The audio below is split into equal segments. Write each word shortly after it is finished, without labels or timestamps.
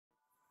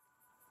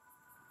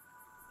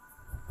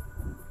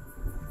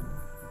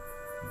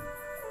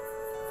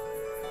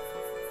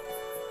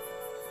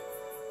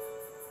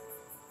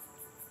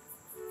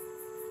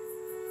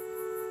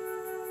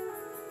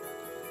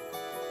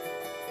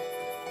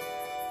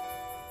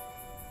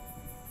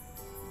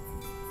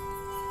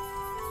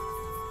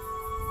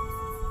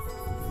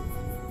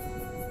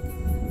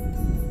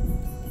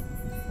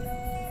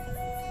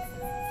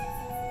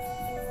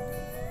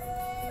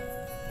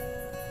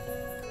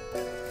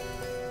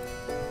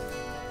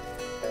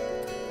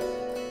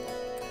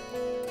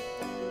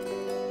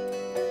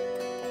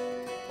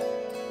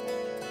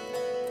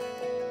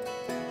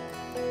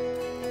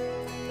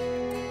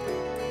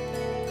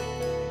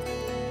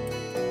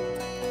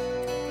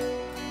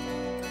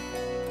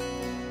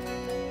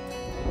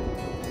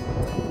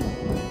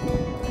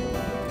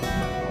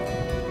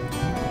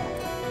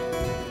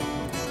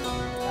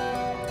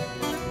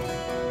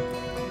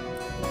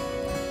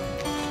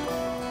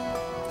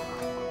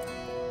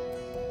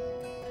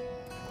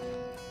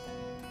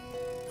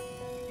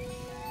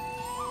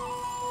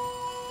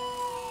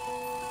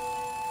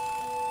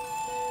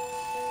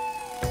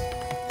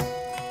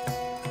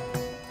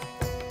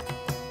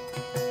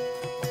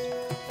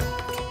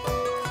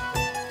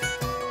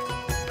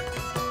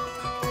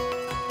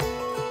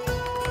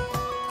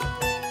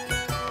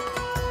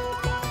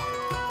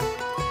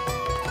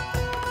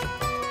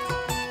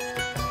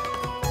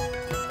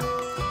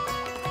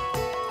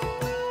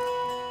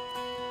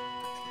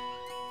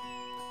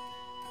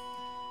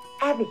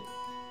Abby.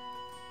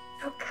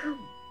 Oh,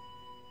 come.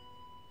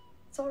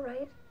 It's all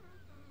right.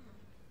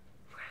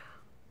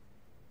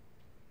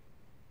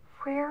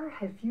 Where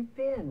have you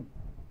been?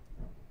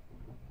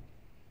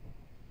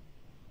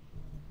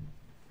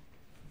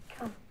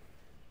 Come.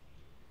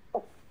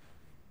 Oh,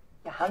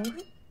 you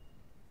hungry?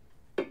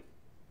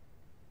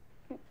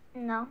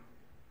 No.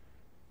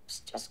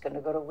 It's just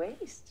gonna go to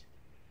waste.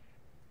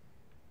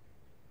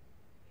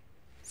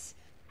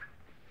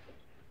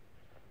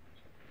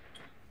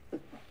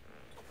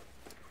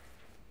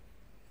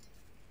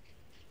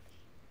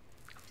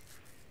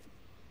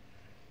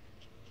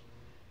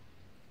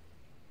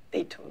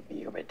 They told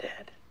me you were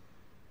dead.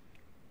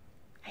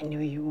 I knew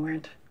you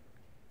weren't.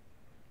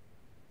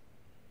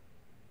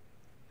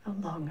 How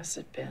long has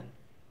it been?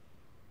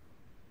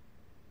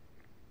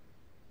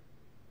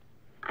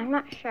 I'm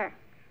not sure.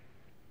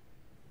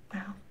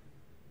 Well,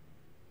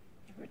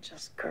 you were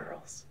just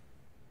girls.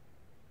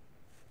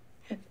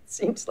 It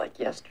seems like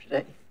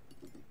yesterday.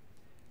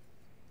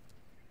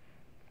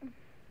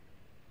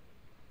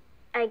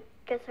 I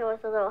guess I was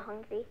a little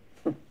hungry.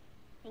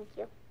 Thank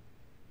you.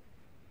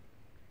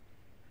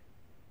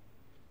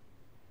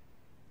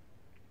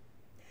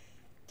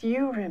 Do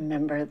you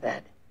remember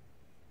that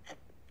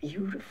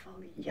beautiful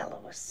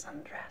yellow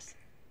sundress?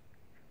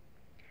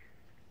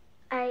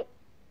 I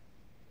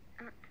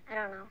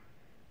don't know.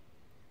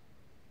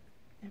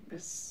 It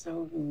was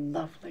so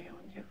lovely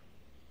on you.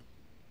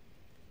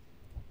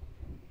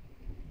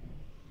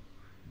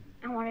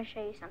 I want to show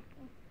you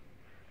something.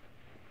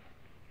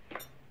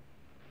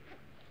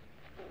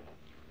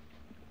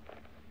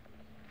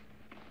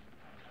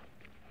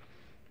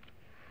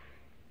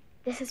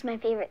 This is my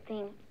favorite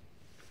thing.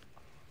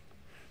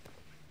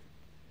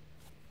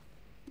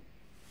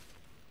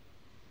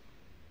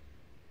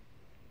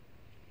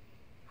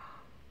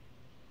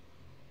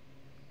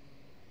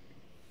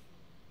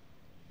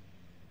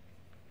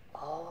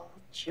 All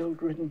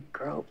children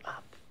grow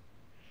up.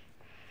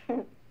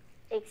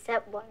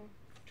 Except one.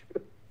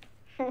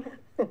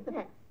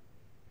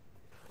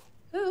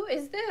 Who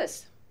is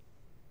this?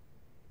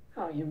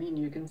 Oh, you mean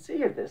you can see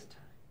her this time?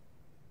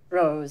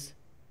 Rose.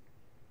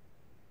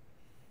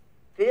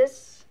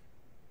 This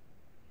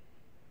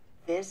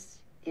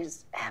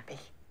is Abby.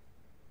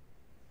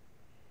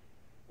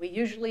 We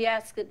usually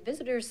ask that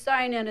visitors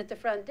sign in at the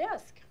front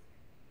desk.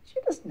 She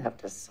doesn't have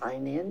to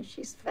sign in.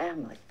 She's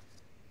family.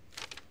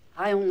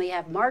 I only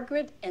have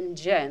Margaret and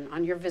Jen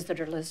on your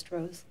visitor list,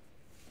 Rose.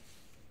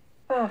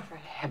 Oh, for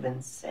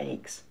heaven's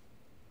sakes.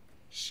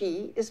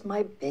 She is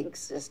my big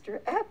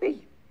sister,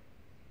 Abby.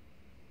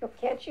 Oh,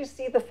 can't you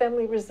see the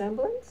family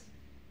resemblance?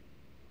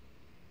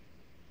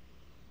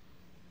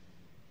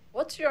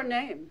 What's your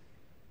name?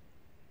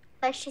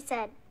 Like she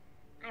said,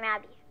 I'm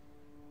Abby.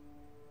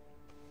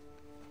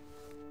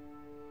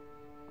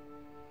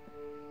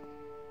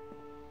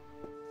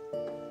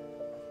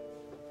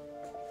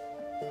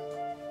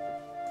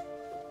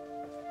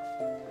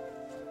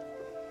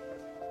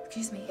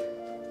 Excuse me.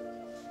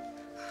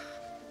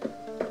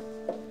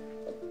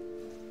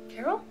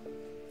 Carol?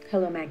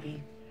 Hello,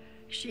 Maggie.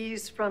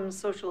 She's from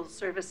social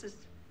services.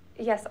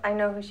 Yes, I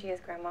know who she is,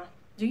 Grandma.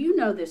 Do you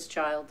know this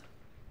child?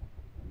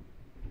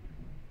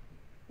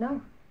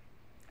 No.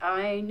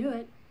 I knew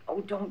it.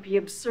 Oh, don't be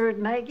absurd,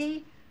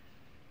 Maggie.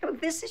 No,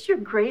 this is your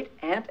great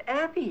Aunt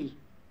Abby.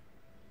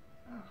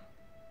 Oh,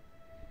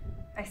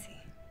 I see.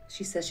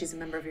 She says she's a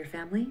member of your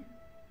family?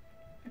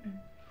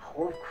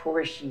 Oh, of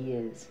course she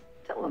is.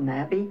 Tell him,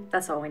 Abby.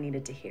 That's all we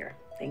needed to hear.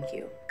 Thank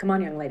you. Come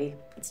on, young lady.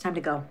 It's time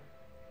to go.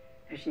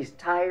 If she's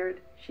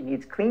tired, she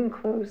needs clean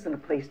clothes and a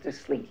place to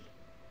sleep.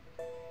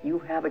 You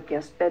have a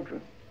guest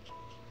bedroom.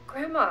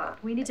 Grandma!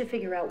 We need to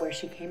figure out where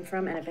she came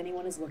from and if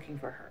anyone is looking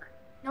for her.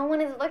 No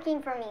one is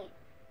looking for me.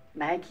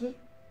 Maggie?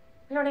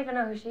 We don't even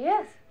know who she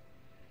is.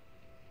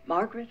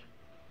 Margaret?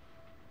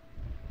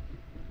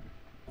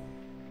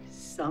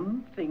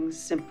 Some things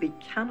simply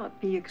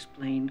cannot be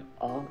explained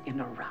all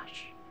in a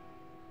rush.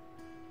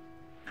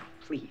 Now,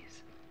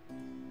 please.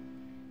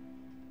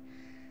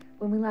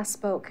 When we last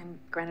spoke, and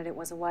granted it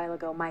was a while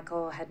ago,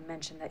 Michael had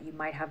mentioned that you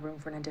might have room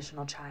for an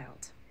additional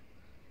child.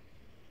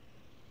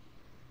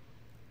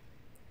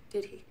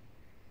 Did he?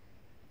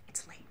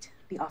 It's late.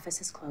 The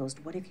office is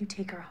closed. What if you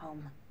take her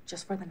home,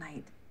 just for the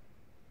night?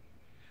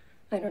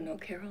 I don't know,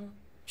 Carol.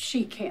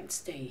 She can't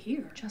stay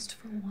here. Just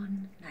for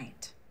one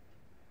night.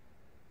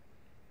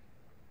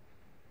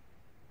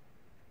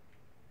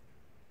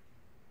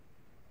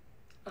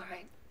 All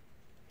right.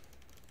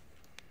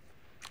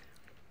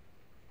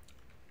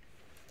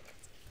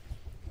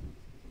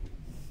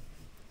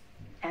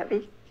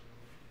 Abby?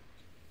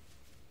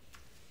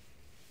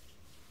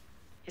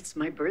 It's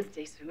my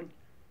birthday soon.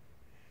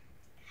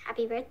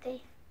 Happy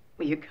birthday.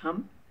 Will you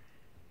come?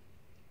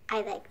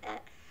 I like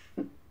that.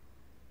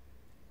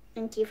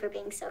 Thank you for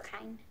being so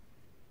kind.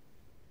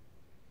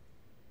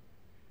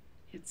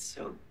 It's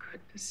so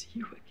good to see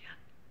you again.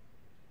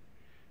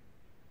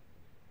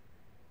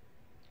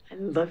 I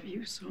love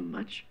you so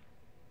much.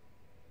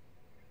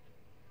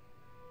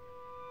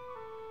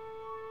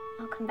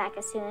 I'll come back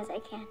as soon as I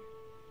can.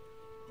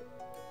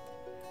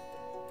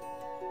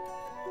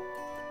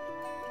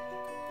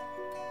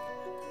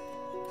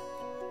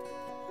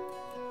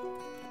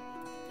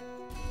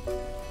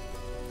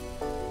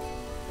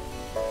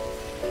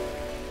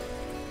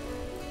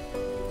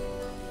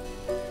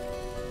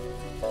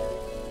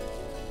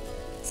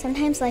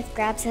 Sometimes life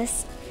grabs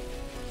us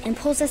and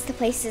pulls us to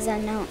places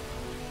unknown.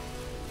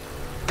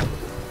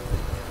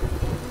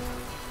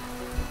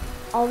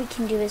 All we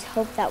can do is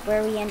hope that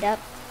where we end up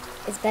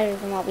is better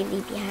than what we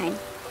leave behind.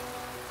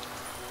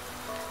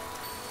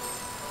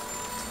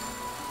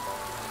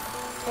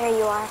 There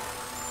you are.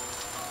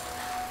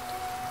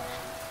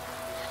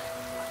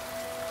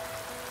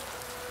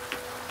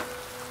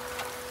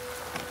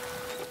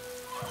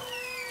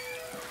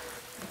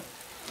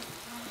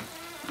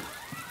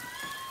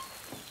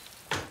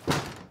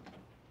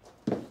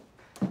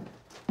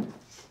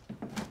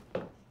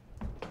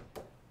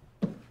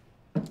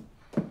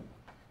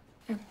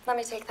 Here, let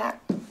me take that.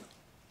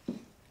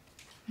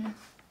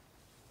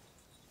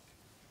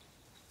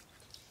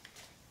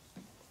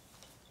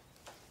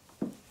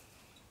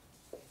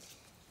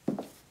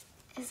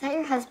 Is that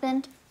your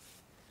husband?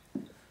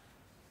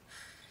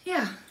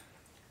 Yeah.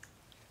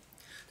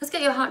 Let's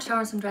get you a hot shower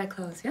and some dry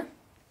clothes, yeah?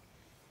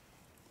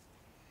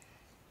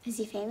 Is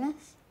he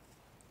famous?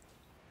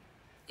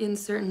 In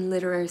certain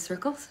literary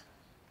circles.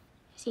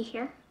 Is he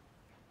here?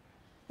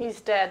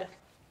 He's dead.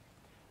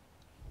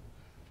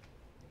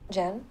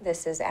 Jen,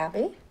 this is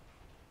Abby.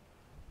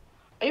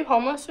 Are you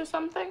homeless or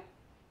something?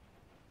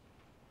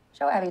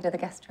 Show Abby to the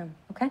guest room,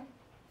 okay?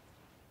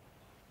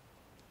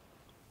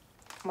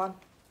 Come on.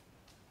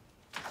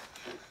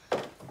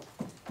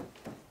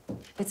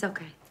 It's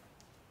okay.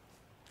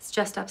 It's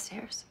just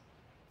upstairs.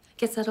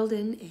 Get settled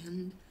in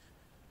and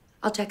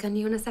I'll check on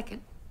you in a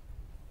second.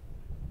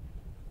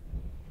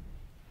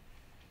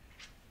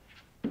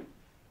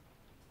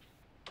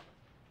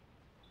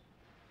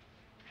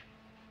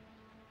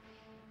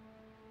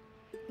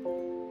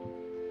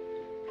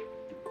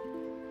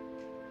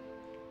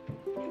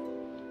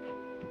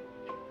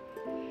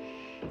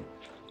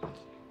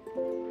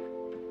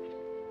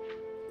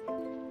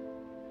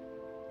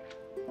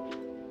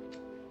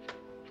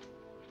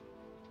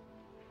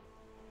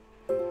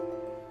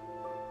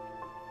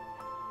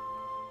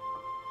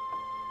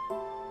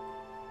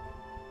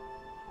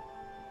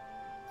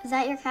 Is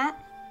that your cat?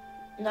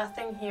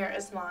 Nothing here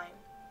is mine.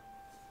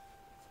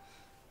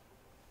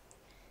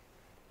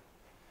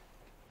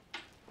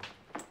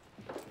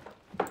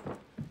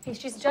 Hey,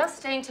 she's just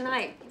staying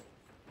tonight.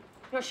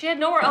 You know, she had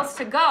nowhere else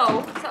to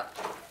go, so...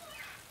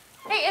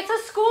 Hey, it's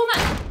a school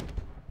night!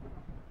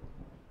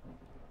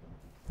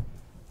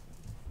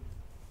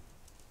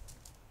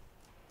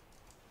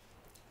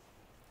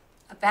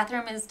 A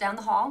bathroom is down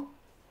the hall.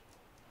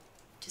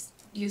 Just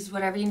use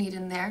whatever you need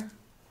in there.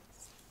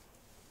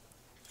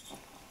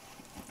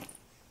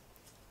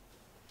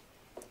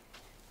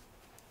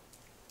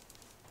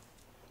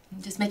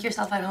 Just make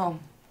yourself at home.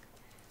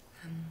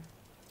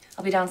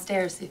 I'll be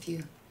downstairs if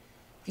you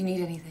need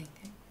anything.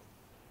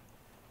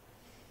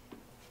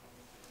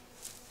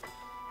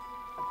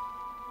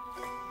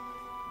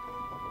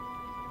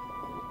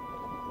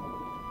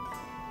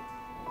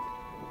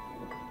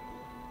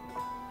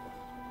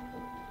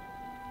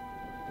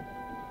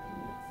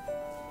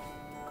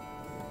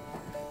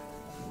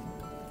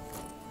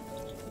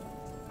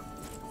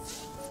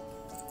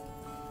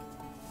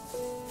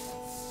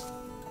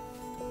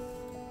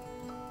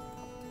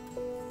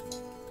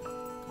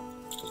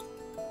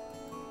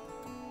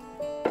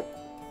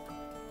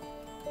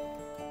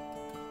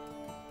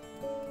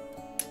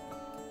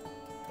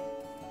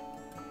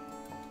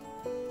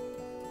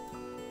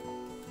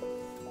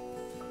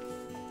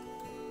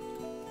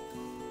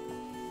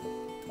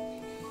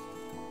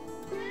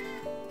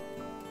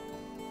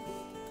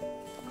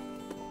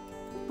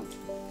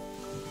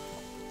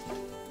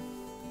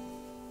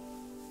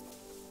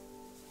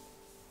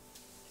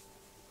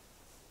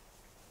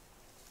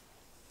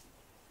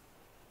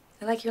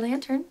 I like your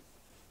lantern.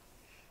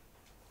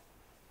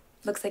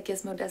 Looks like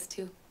Gizmo does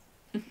too.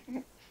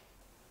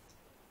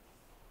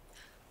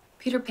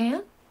 Peter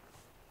Pan?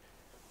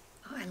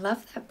 Oh, I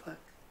love that book.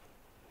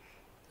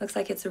 Looks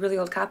like it's a really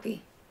old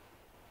copy.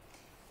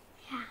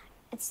 Yeah,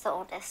 it's the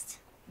oldest.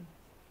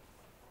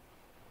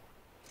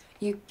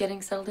 You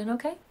getting settled in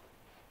okay?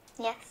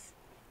 Yes.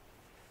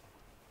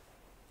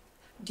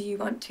 Do you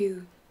want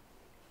to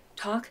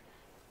talk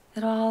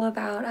at all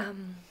about,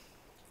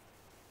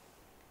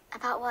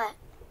 About what?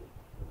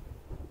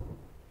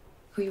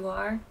 who you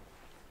are?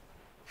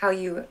 How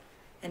you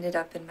ended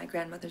up in my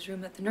grandmother's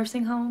room at the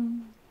nursing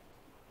home?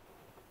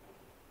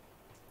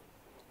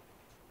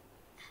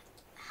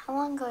 How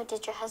long ago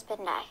did your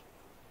husband die?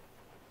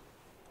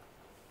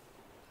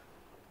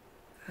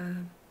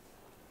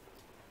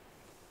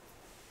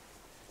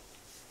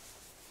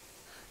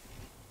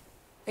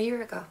 A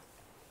year ago.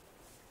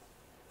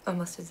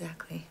 Almost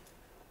exactly.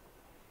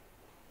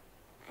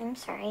 I'm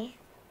sorry.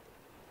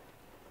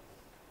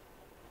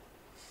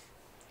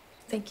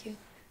 Thank you.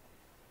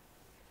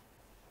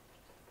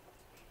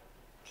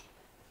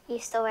 You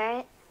still wear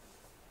it?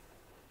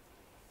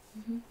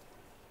 Mm-hmm.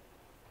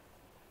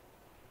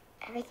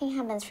 Everything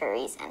happens for a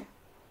reason.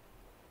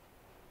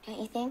 Don't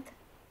you think?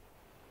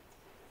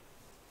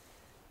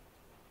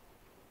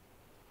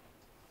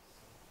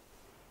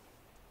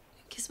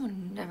 Gizmo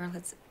never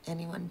lets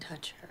anyone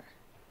touch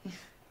her.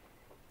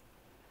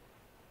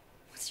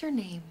 What's What's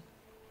your name?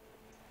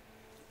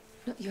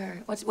 No,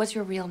 what's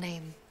your real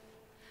name?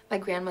 My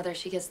grandmother,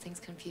 she gets things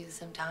confused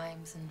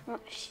sometimes, and... Well,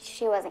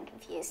 she wasn't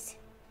confused.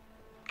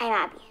 I'm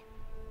Abby.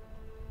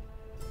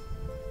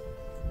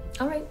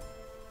 All right.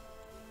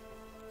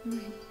 All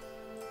right.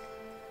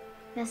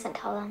 Mustn't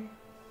tell them.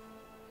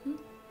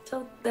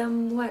 Tell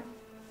them what?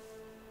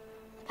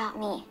 About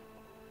me.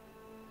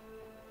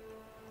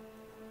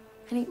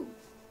 Honey,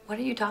 what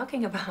are you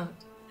talking about?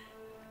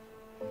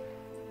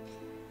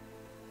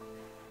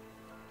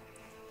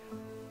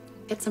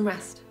 Get some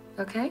rest,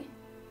 okay?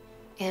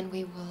 And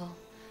we will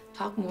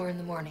talk more in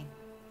the morning.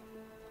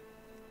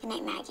 Good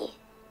night, Maggie.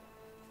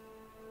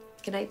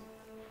 Good night,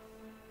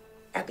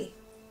 Abby.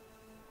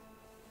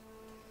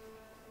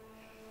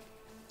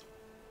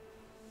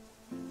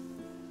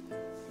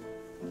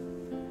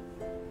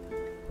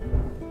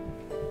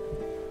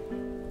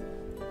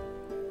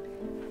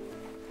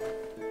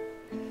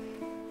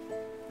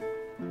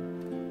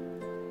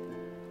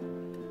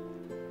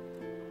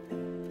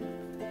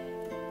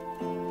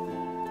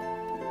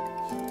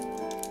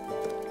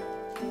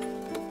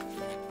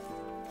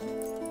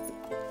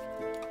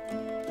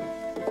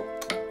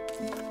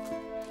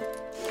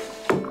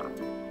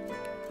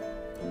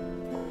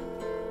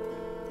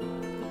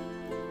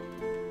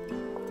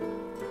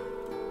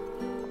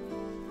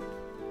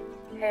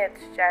 Hey,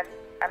 it's Jen.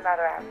 I'm not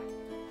around.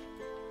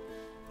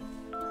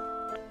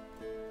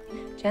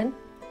 Jen?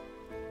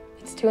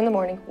 It's 2 in the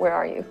morning. Where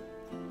are you?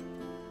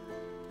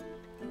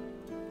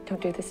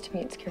 Don't do this to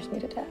me. It scares me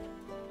to death.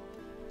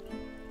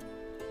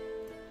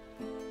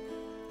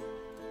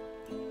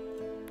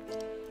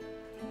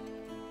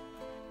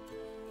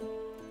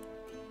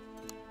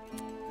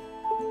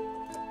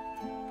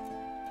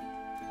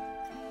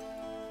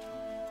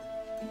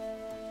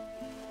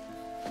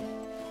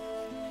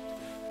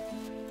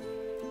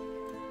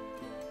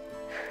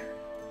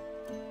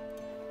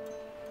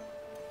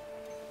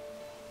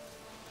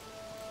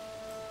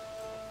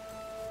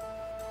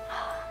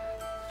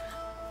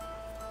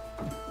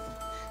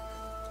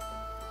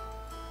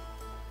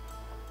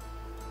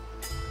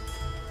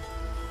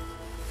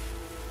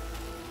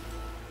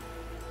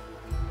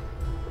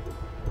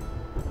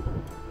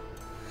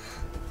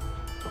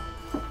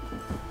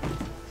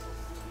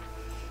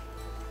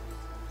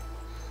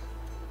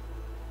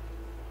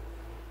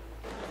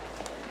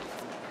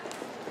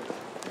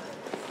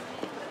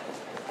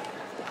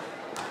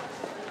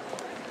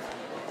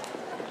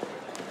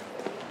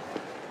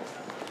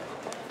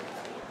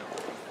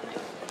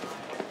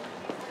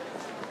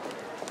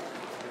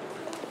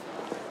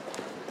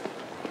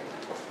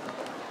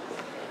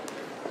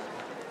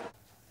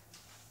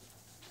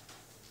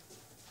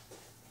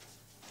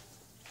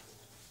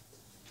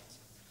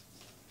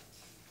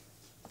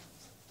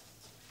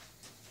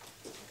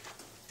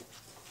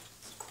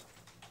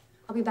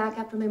 I'll be back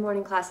after my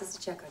morning classes to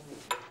check on you.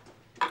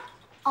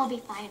 I'll be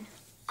fine.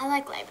 I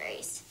like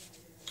libraries.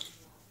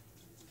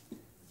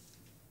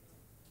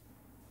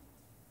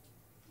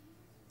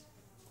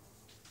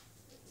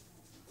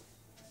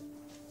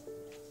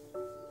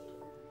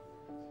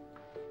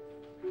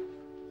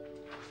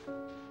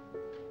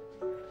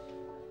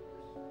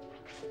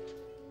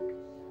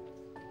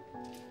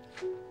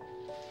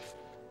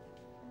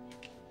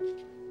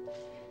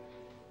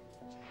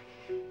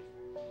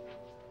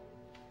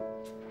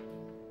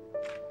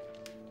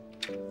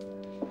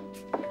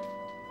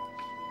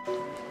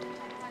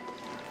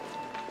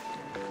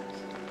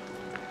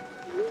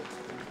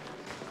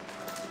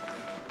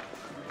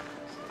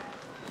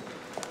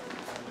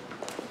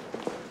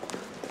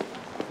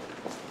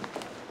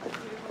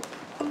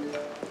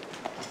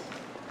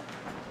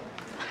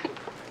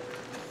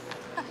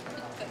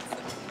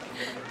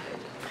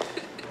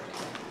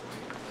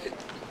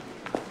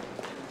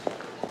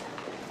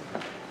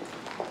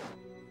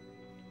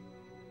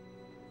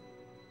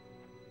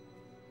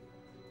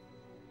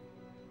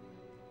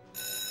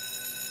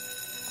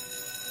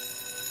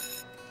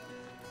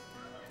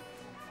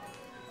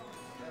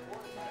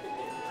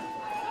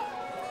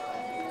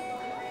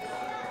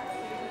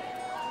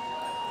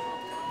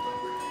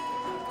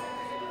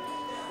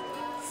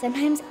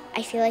 Sometimes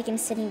I feel like I'm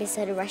sitting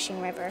beside a rushing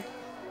river.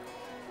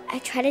 I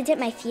try to dip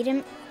my feet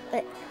in,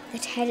 but the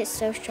tide is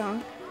so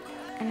strong,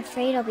 I'm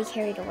afraid I'll be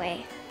carried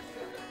away.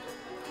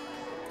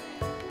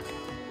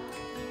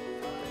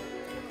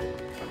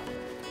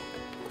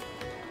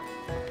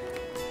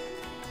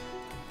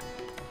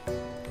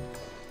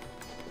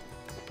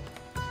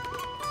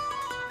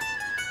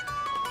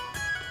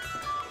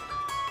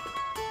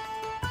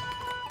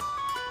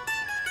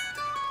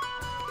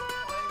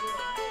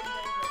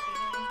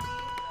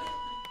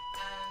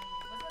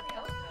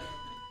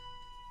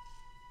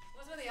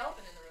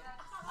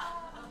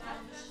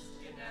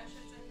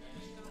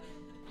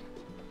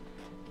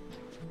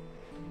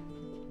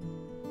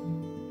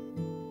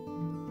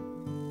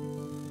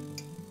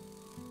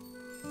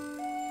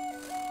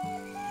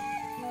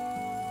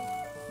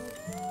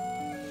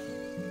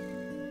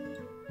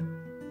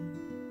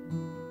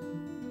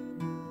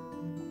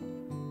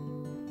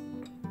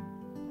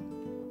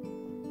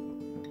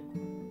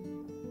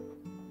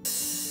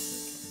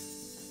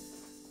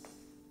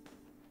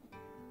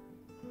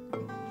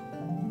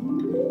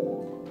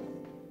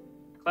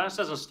 Class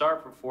doesn't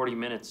start for 40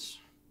 minutes.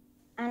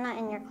 I'm not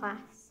in your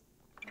class.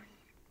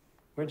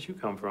 Where'd you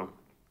come from?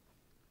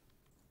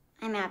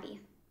 I'm Abby.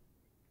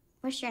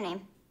 What's your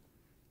name?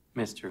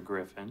 Mr.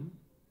 Griffin.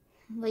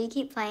 Will you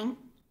keep playing?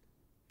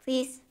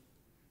 Please?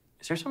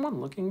 Is there someone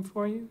looking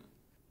for you?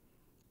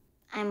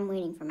 I'm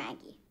waiting for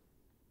Maggie.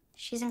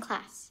 She's in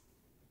class.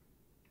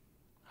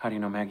 How do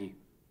you know Maggie?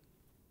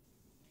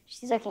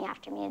 She's looking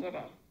after me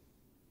today.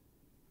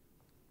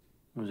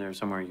 Was there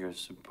somewhere you're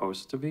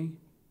supposed to be?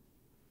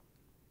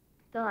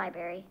 The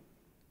library.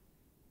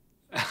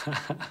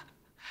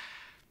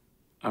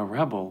 A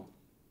rebel?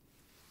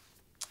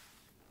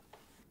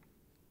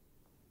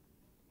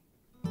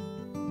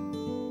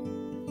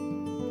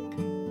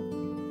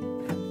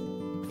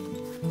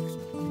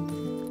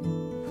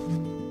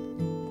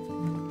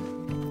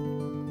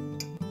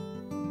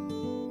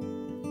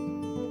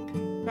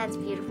 That's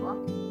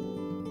beautiful.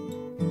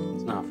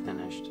 It's not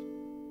finished.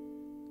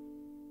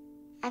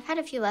 I've had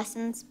a few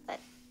lessons, but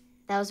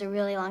that was a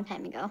really long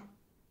time ago.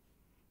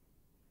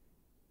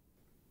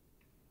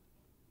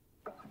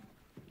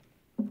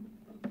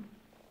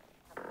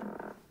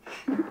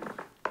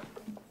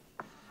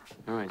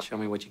 All right, show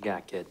me what you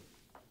got, kid.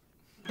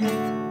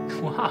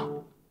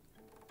 Wow.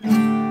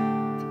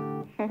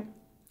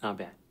 Not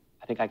bad.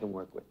 I think I can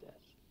work with this.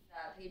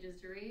 Pages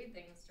to read,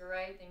 things to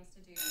write, things to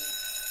do.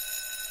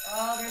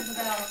 Oh, there's the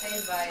bell.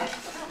 Saved by it.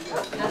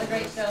 Another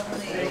great show from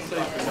the 80s.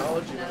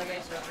 Another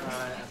great show from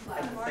the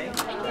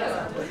 80s.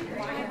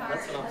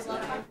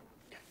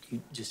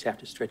 You just have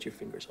to stretch your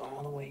fingers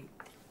all the way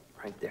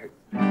right there.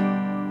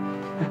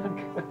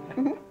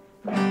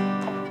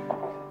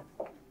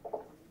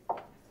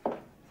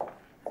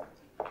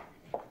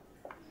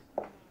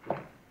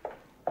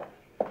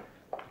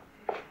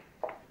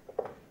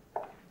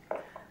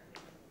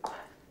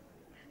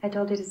 I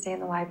told you to stay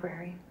in the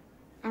library.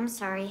 I'm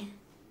sorry.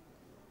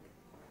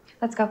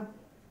 Let's go.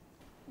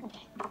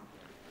 Okay.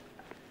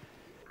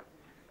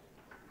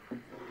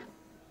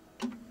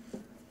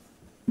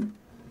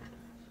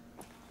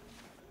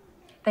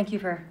 Thank you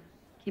for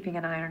keeping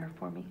an eye on her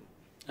for me.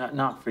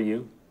 Not for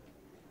you.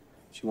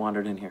 She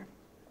wandered in here.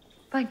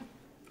 Fine.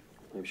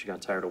 Maybe she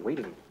got tired of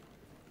waiting.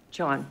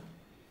 John.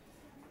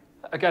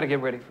 I gotta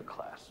get ready for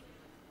class.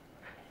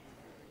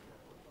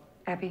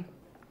 Abby,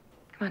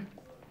 come on.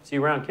 See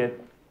you around, kid.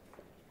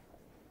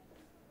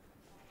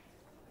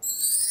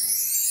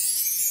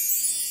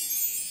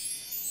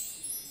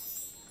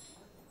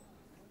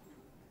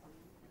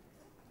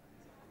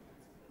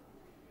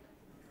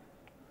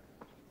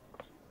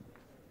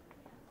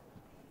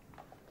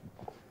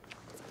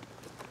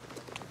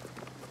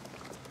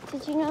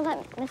 Did you know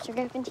that Mr.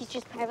 Griffin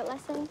teaches private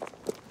lessons?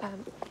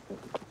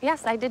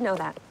 Yes, I did know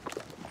that.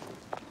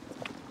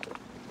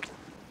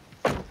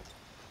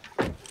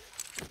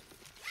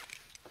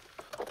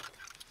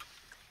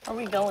 Are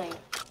we going?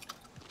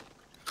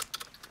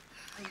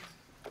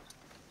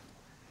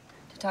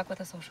 To talk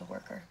with a social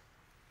worker.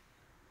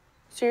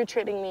 So you're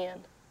trading me in?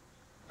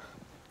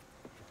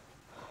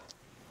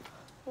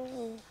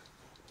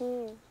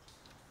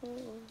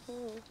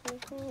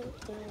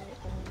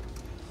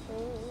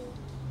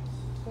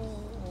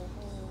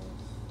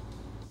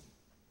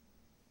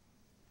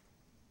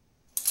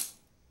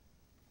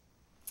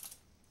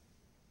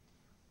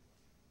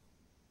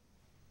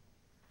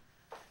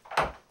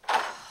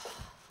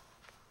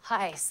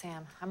 Hi,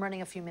 Sam. I'm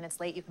running a few minutes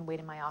late. You can wait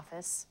in my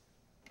office.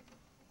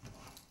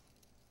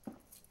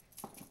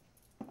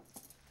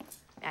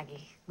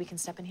 Maggie, we can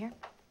step in here?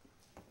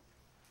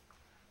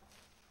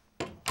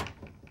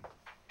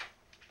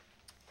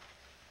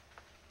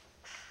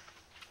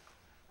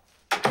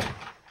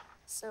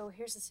 So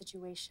here's the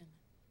situation.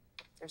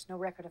 There's no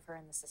record of her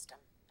in the system,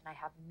 and I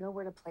have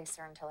nowhere to place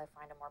her until I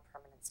find a more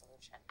permanent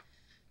solution.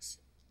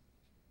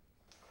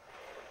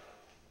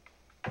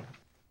 I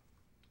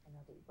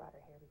know that you brought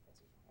her here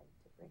because you wanted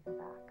to bring her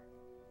back,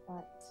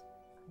 but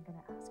I'm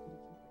gonna ask you to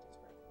keep her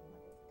just for a few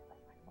more days until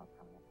I find a more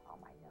permanent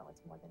home. I know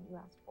it's more than you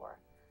asked for.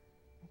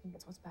 I think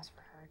it's what's best for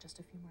her, just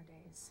a few more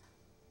days.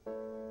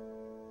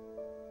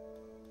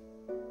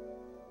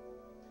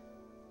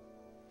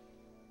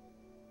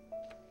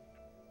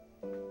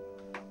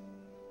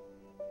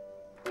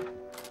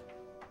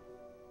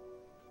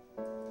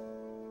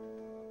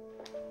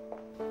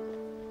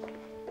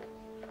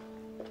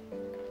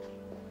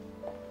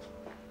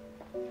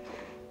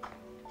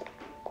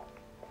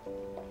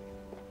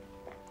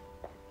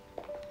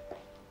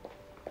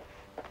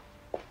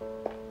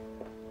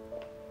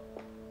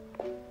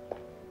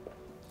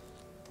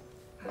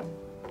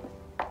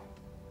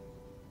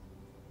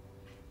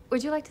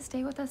 Would you like to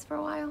stay with us for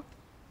a while?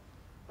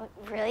 What,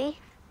 really?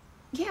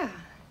 Yeah.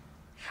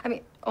 I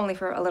mean, only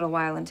for a little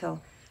while until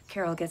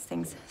Carol gets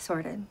things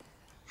sorted.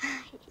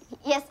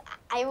 Yes,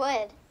 I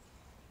would.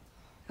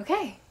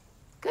 Okay,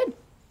 good.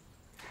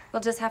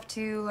 We'll just have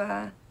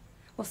to,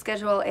 we'll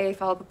schedule a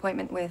follow-up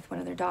appointment with one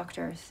of their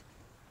doctors.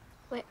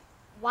 Wait,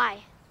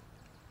 why?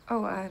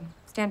 Oh,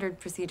 standard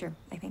procedure,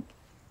 I think.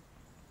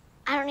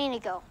 I don't need to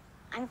go.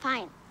 I'm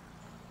fine.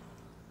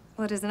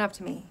 Well, it isn't up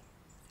to me,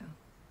 so.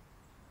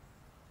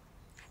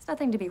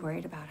 Nothing to be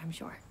worried about, I'm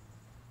sure.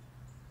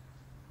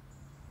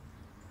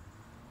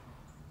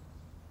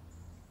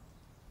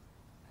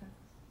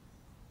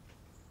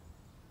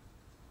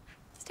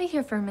 Stay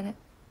here for a minute,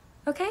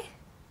 okay?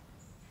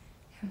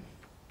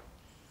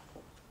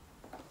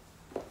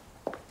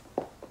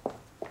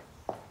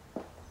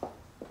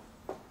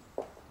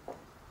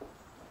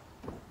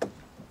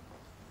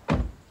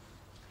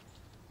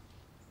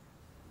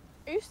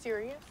 Are you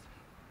serious?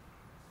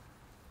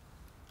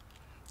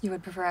 You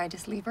would prefer I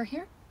just leave her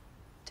here?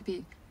 To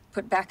be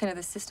put back into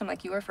the system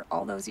like you were for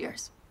all those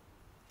years?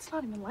 It's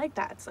not even like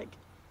that. It's like,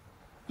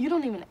 you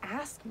don't even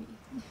ask me.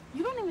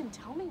 You don't even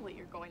tell me what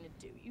you're going to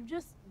do. You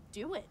just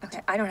do it.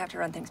 Okay, I don't have to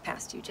run things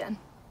past you, Jen.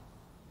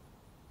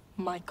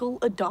 Michael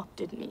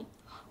adopted me.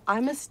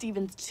 I'm a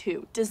Stevens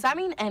too. Does that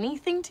mean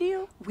anything to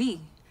you?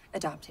 We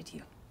adopted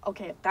you.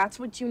 Okay, if that's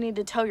what you need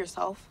to tell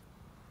yourself,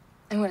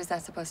 And what is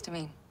that supposed to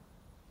mean?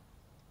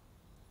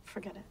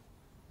 forget it.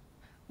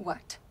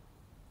 What?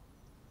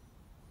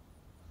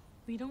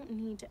 We don't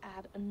need to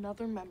add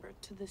another member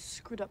to this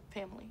screwed up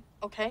family,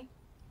 okay?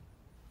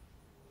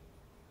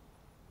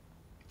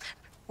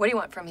 What do you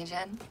want from me,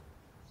 Jen?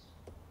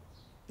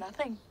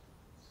 Nothing.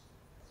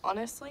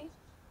 Honestly,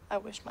 I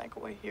wish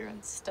Michael were here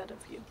instead of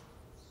you.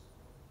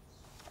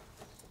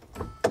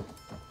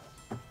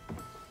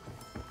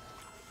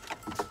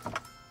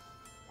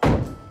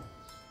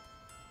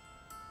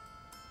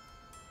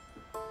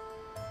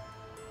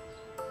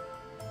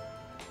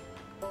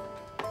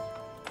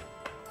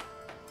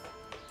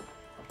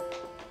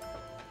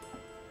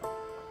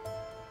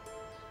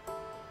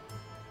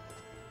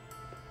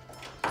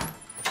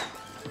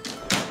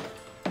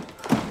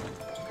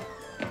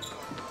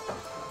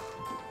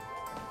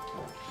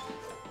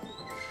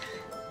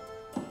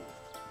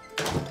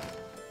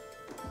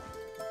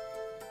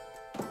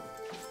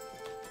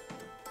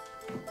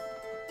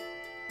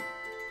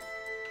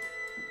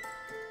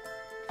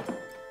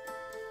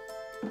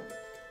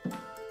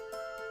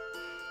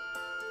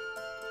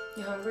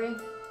 You hungry?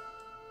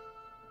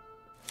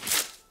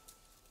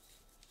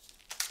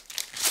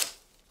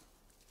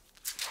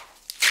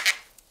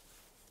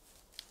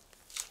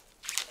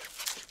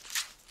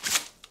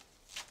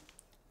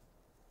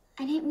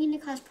 I didn't mean to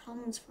cause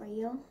problems for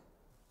you.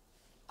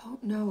 Oh,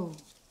 no.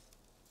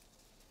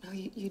 No,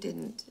 you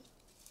didn't.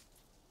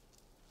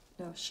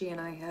 No, she and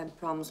I had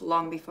problems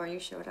long before you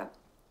showed up.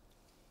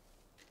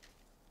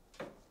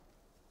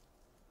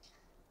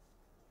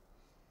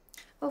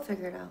 We'll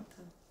figure it out,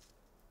 though.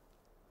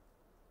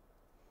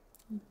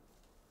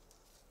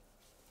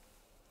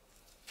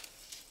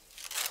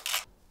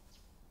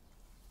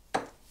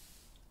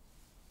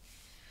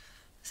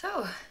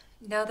 So,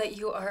 now that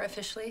you are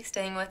officially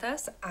staying with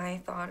us,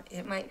 I thought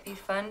it might be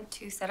fun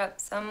to set up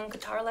some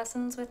guitar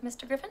lessons with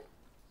Mr. Griffin.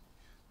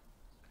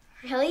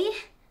 Really?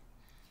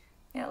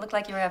 Yeah, it looked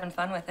like you were having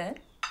fun with it.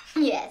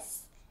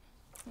 Yes.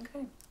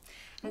 Okay.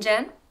 And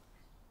Jen,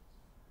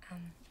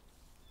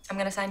 I'm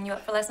gonna sign you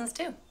up for lessons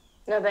too.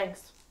 No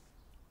thanks.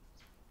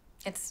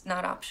 It's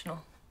not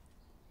optional.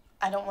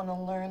 I don't want to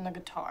learn the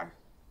guitar.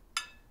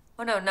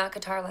 Oh no, not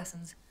guitar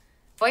lessons.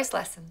 Voice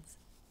lessons.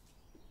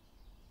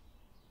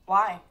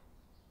 Why?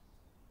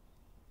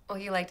 Oh,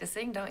 you like to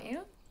sing, don't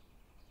you?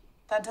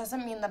 That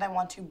doesn't mean that I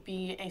want to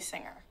be a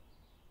singer.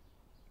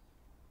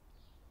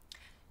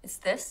 It's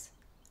this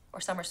or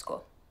summer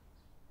school.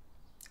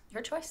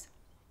 Your choice.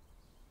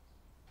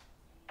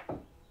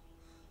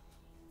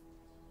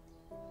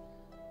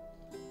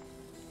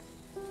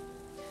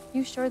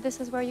 You sure this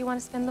is where you want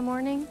to spend the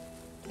morning?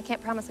 I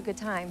can't promise a good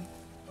time.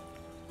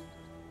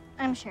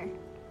 I'm sure.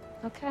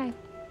 Okay.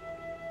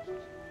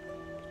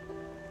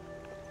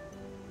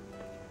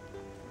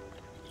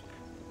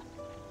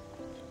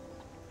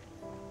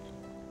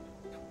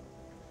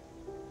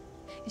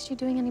 Is she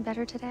doing any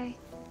better today?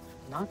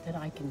 Not that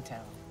I can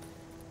tell.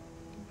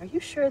 Are you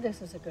sure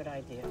this is a good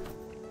idea?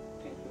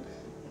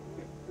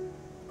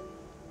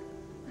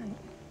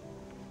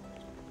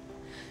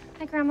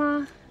 Hi,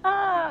 Grandma.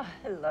 Ah,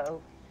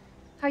 hello.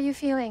 How are you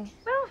feeling?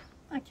 Well,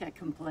 I can't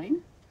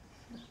complain.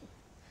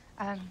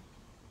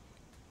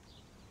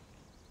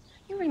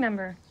 You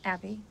remember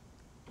Abby?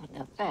 Well,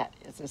 now that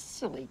is a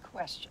silly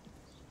question.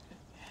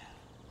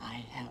 I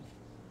have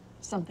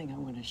something I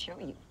want to show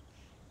you.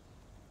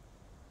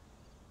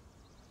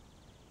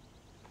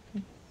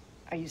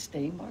 Are you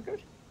staying,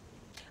 Margaret?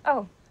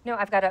 Oh, no,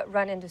 I've got to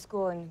run into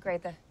school and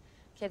grade the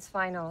kids'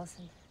 finals,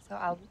 and so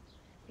I'll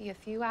be a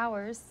few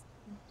hours.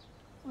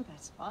 Oh,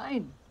 that's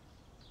fine.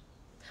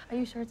 Are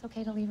you sure it's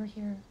okay to leave her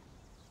here?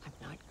 I'm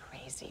not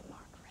crazy,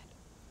 Margaret.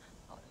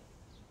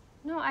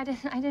 No, I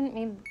didn't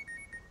mean.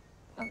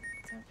 Oh,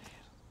 sorry.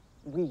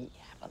 We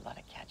have a lot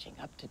of catching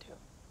up to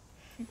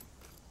do.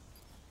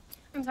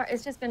 I'm sorry.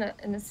 It's just been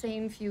in the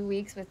same few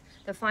weeks with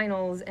the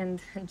finals and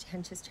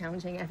Jen just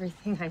challenging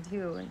everything I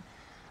do. And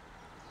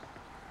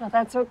No,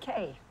 that's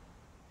okay.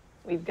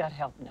 We've got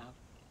help now.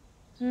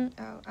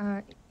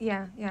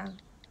 yeah.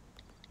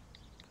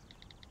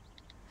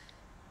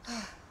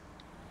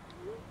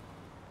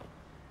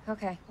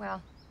 Okay,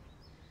 well,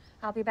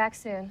 I'll be back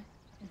soon.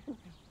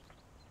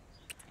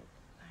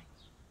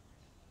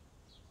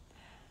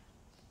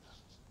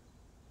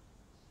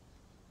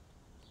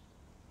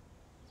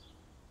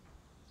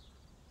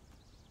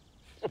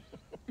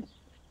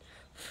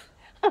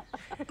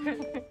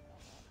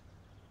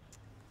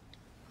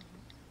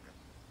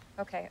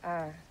 Okay,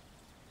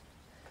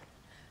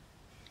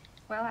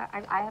 well,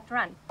 I have to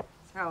run,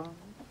 so.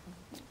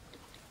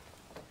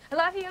 I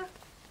love you.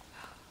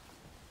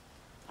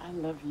 I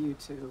love you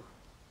too.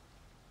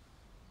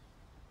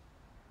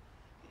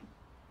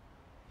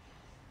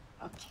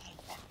 Okay.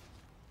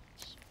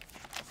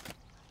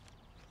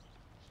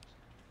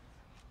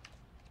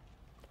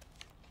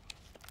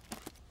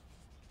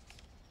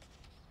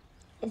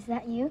 Is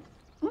that you?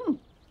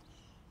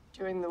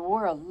 During the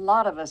war, a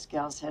lot of us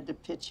gals had to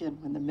pitch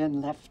in when the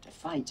men left to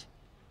fight.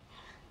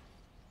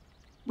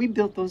 We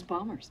built those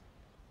bombers.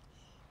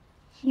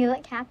 You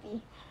look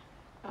happy.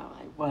 Oh,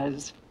 I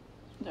was.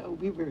 No,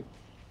 we were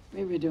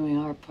doing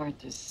our part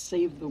to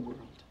save the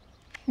world.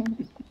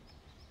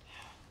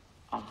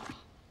 Ah,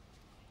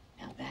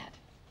 now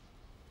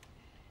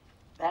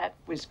that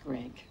was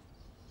Greg.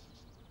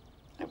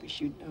 I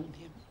wish you'd known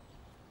him.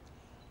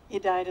 He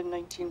died in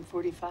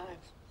 1945.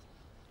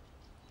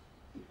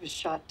 He was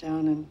shot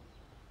down in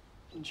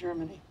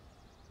Germany.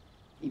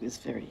 He was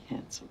very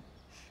handsome.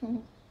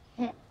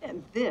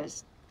 And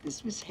this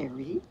was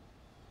Harry.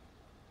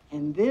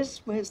 And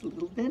this was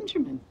little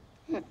Benjamin.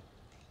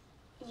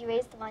 You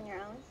raised them on your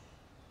own?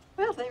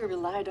 Well, they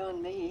relied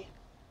on me.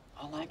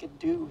 All I could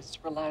do was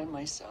rely on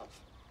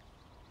myself.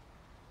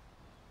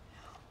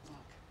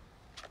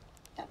 Look,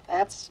 now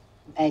that's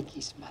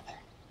Maggie's mother.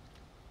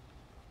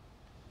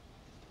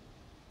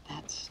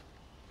 That's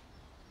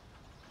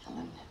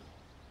Helen.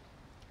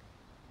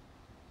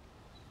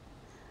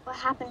 What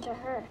happened to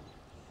her?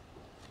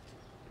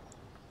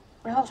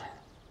 Well,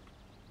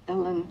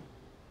 Ellen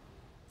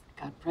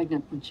got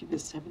pregnant when she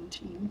was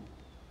 17.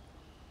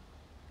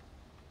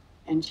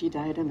 And she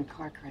died in a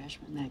car crash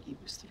when Maggie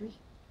was 3.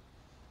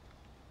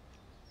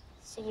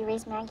 So you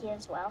raised Maggie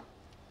as well?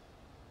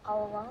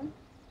 All alone?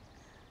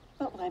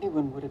 Well,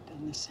 anyone would have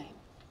done the same.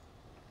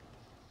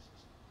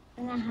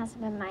 And that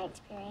hasn't been my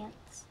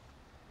experience.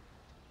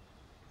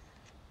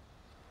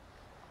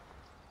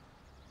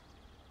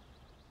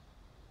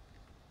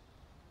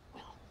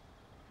 Well,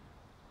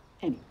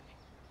 anyway,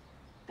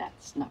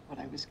 that's not what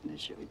I was going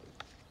to show you.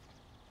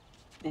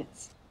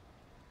 This.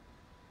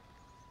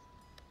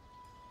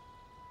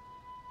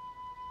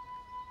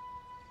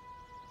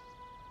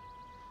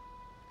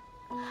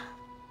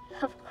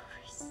 Of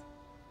course.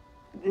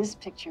 This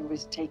picture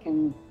was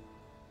taken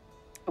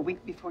a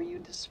week before you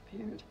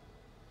disappeared.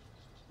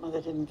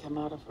 Mother didn't come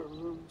out of her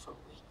room for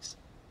weeks.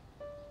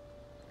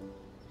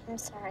 I'm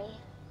sorry.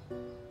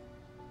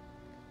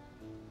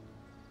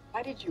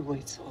 Why did you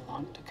wait so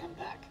long to come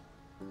back?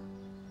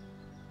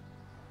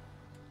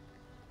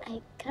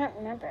 I couldn't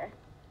remember.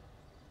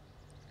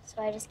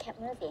 So I just kept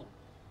moving.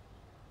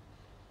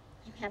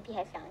 I'm happy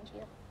I found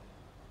you.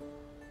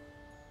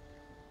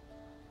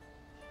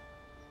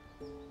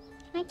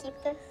 Can I keep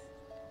this?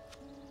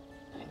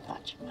 I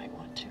thought you might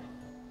want to.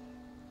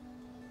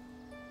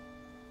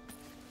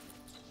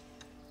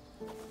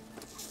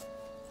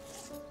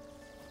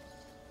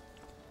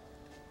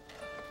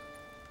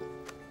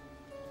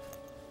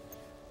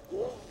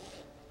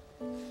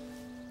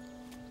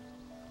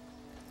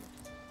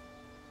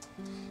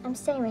 I'm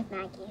staying with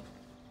Maggie.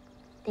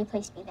 They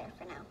placed me there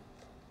for now.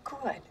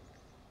 Good.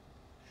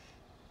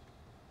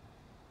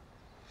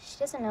 She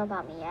doesn't know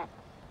about me yet.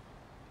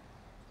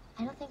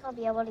 I don't think I'll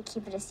be able to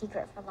keep it a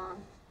secret for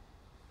long.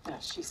 Yeah,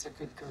 she's a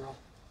good girl.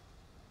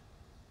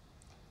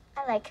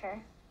 I like her,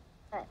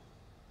 but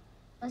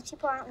most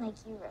people aren't like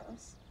you,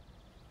 Rose.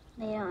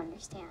 They don't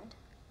understand.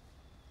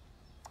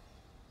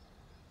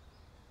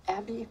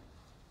 Abby,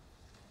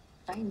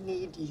 I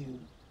need you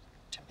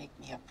to make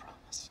me a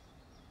promise.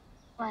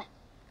 What?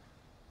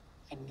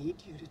 I need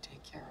you to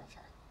take care of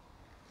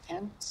her.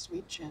 And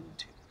sweet Jen,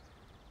 too.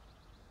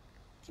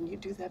 Can you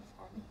do that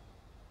for me?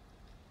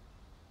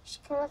 She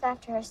can look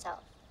after herself.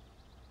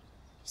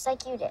 Just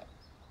like you did.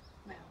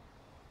 Well,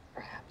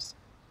 perhaps.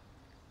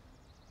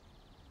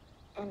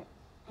 And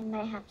I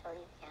might have to leave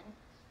again.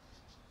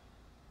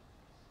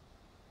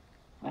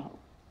 Well,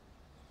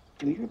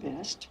 do your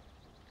best.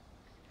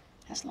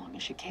 As long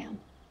as you can.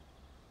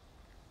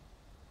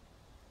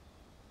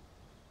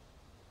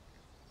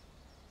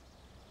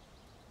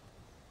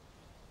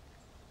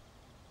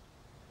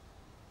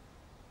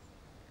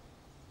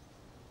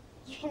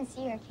 You can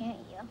see her, can't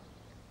you?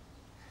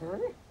 Her?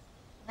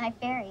 My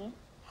fairy.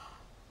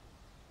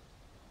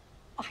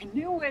 I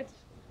knew it.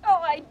 Oh,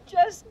 I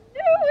just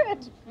knew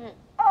it.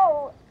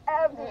 Oh,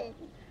 Abby.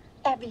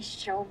 Abby,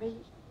 show me.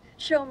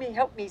 Show me,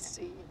 help me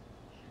see.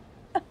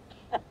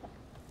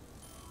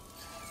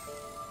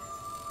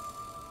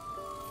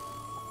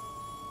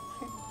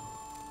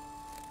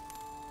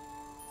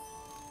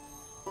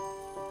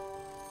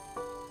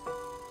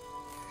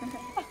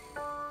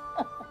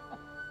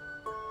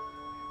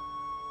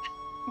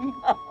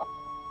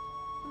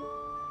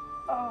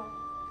 Oh.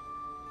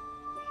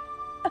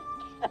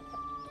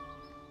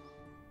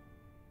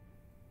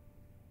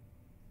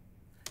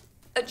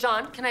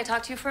 John, can I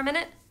talk to you for a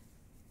minute?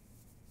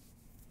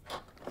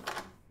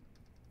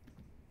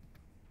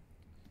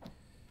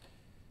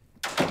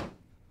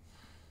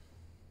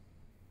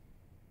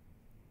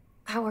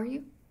 How are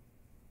you?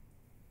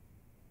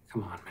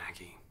 Come on,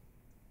 Maggie.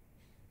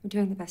 I'm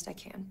doing the best I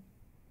can.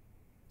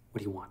 What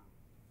do you want?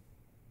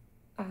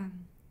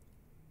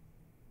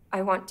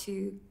 I want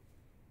to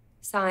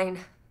sign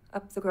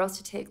up the girls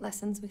to take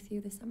lessons with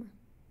you this summer.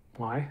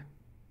 Why?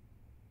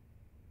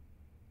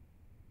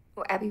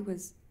 Well, Abby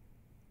was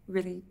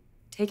really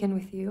taken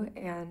with you,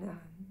 and well,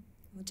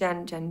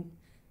 Jen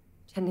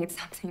needs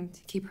something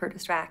to keep her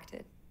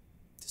distracted.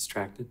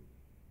 Distracted?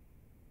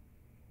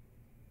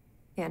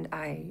 And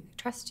I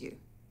trust you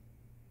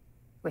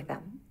with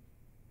them.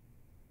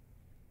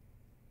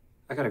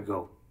 I gotta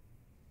go.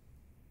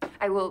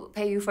 I will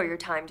pay you for your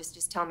time.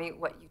 Just tell me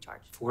what you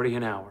charge. 40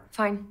 an hour.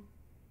 Fine.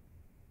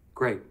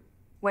 Great.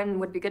 When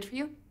would be good for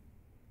you?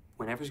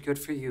 Whenever's good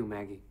for you,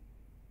 Maggie.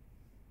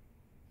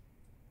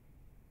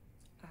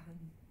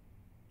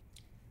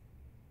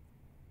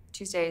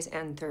 Tuesdays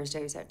and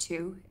Thursdays at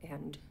 2,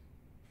 and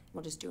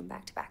we'll just do them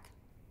back to back.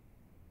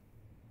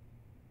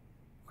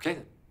 Okay,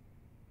 then.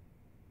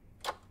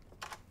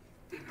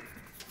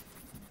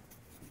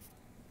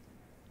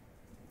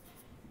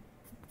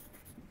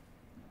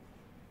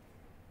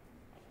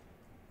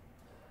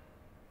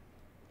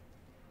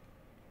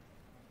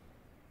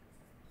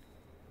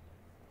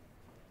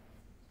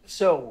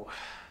 So,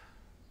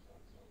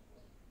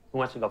 who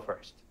wants to go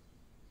first?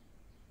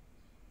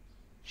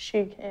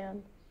 She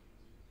can.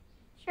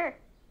 Sure.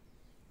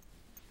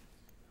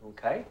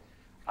 Okay.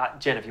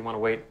 Jen, if you want to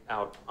wait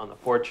out on the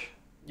porch,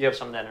 you have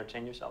something to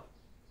entertain yourself?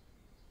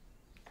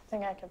 I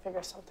think I can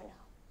figure something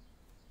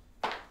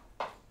out.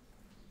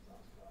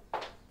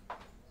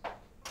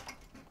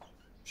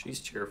 She's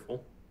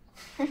cheerful.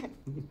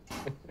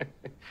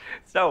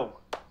 So,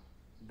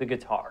 the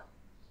guitar.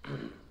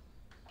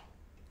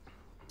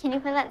 Can you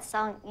play that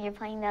song you were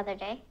playing the other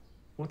day?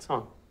 What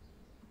song?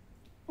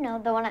 No,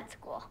 the one at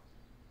school.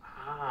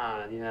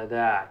 Ah, yeah,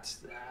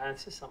 that's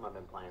just something I've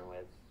been playing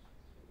with.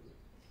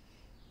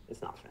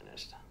 It's not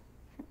finished.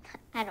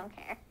 I don't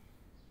care.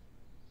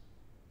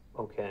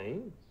 Okay.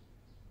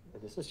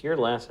 This is your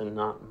lesson,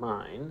 not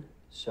mine.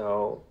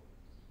 So,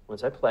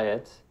 once I play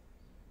it,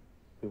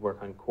 we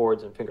work on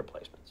chords and finger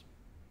placements.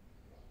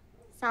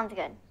 Sounds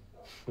good.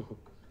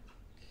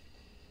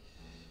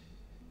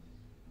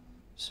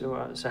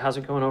 So how's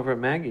it going over at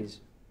Maggie's?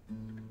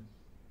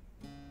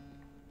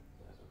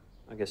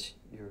 I guess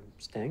you're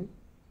staying?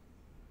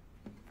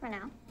 For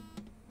now.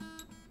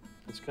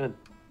 That's good.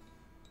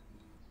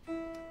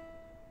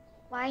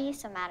 Why are you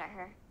so mad at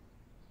her?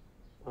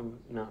 I'm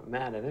not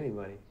mad at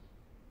anybody.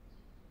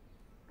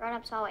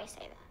 Grown-ups always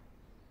say that.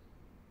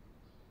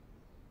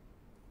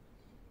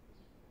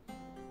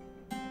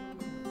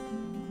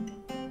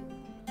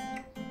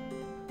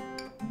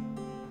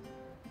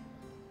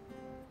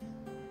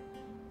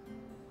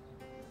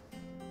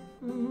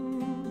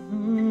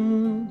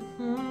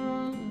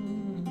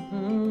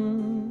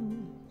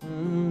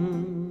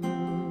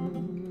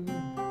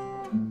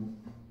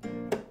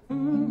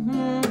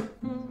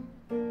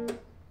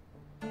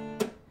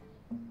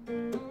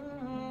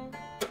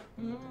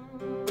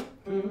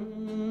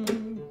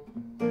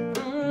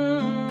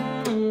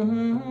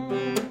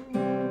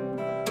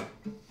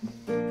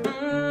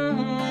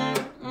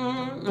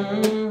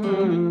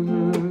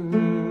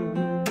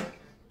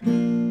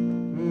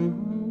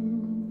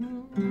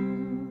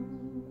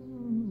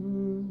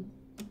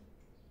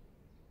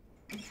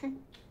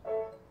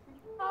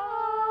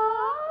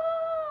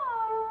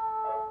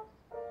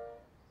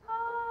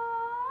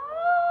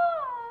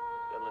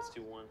 Let's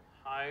do one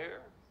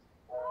higher.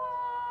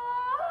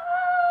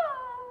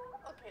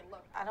 Okay,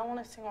 look, I don't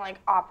want to sing like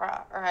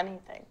opera or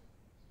anything.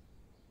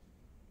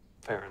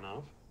 Fair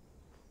enough.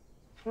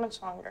 How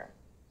much longer?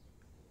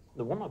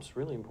 The warm-up's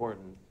really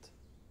important.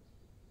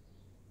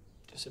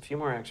 Just a few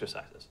more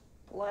exercises.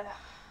 Blech.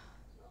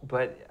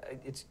 But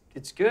it's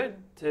good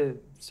to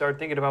start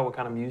thinking about what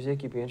kind of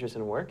music you'd be interested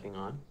in working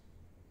on.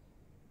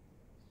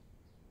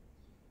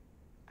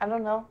 I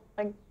don't know,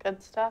 like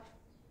good stuff.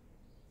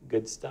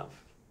 Good stuff.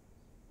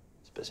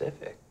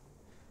 Specific.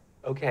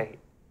 Okay.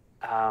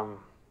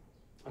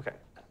 Okay.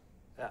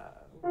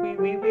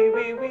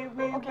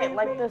 Okay,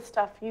 like the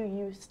stuff you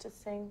used to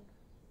sing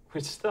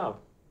Which stuff?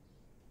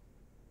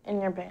 in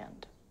your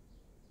band.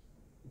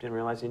 Didn't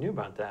realize you knew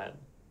about that.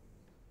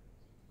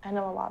 I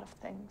know a lot of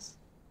things.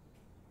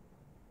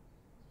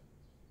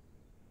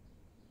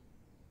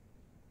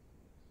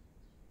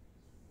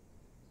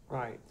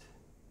 Right.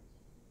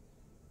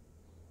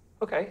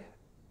 Okay.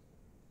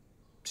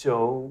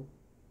 So,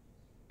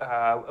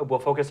 we'll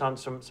focus on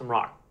some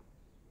rock,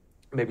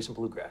 maybe some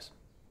bluegrass.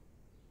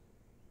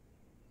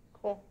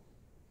 Cool.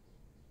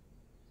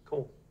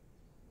 Cool.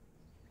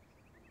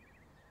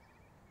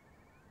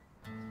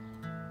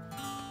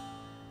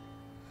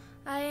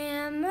 I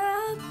am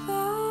a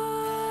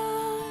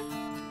poor,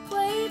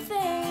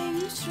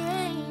 wayfaring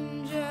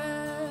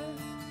stranger,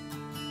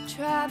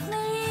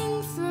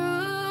 traveling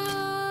through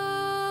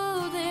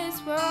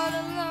this world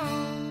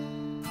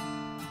alone.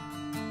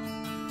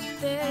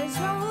 There's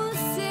no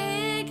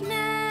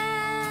sickness,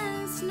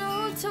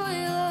 no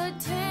toil or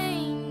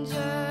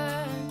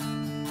danger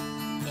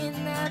in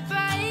that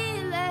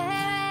bright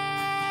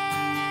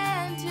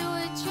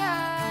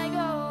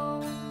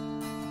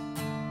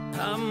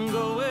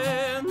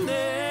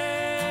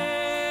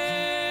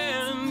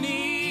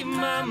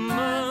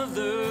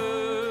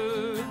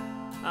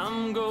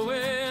I'm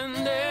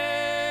going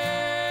there,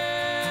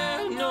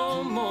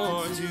 no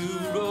more to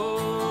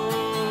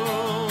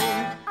roam.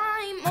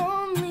 I'm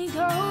only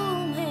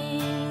going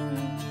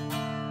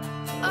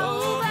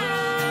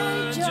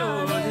over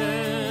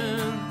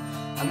Jordan.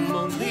 I'm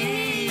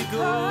only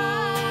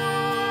going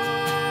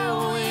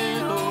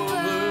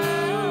over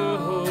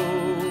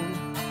home.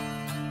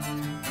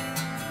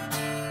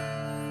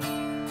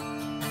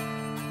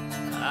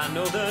 I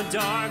know the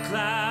dark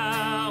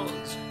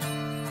clouds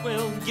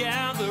will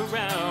gather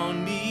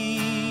round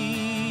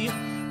me.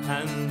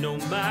 I know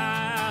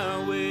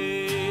my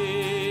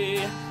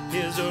way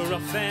is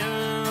rough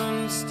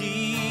and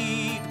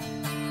steep,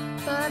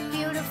 But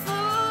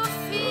beautiful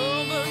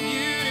fields, but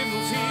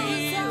beautiful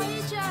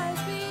fields,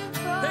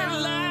 they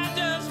lie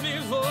just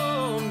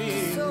before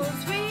me. so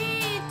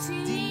sweet to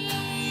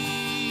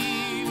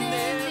Deep their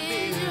their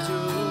vigils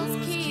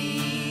vigils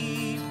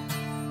keep. keep.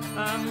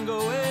 I'm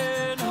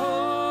going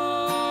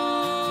home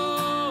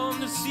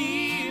to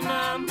see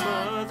my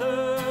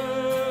mother.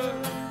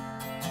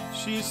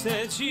 She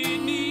said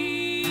she'd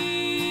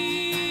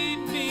need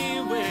me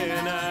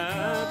when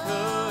I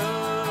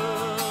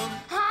come.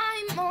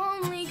 I'm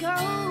only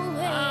going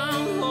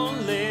I'm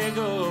only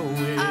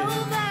going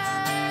over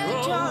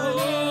Jordan.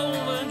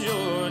 over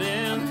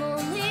Jordan. I'm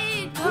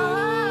only Going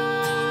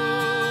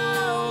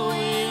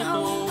going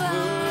over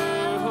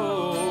over.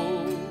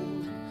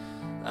 home.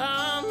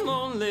 I'm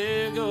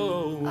only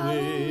going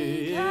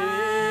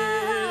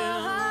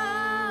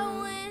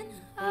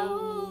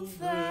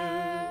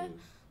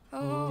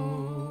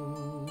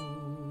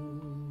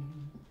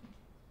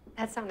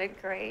That sounded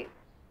great.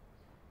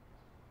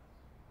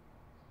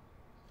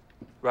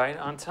 Right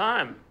on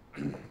time.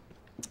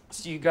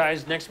 See you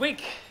guys next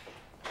week.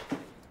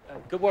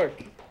 Good work.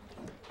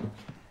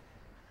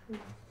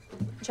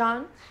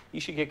 John? You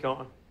should get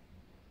going.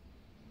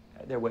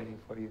 They're waiting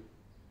for you.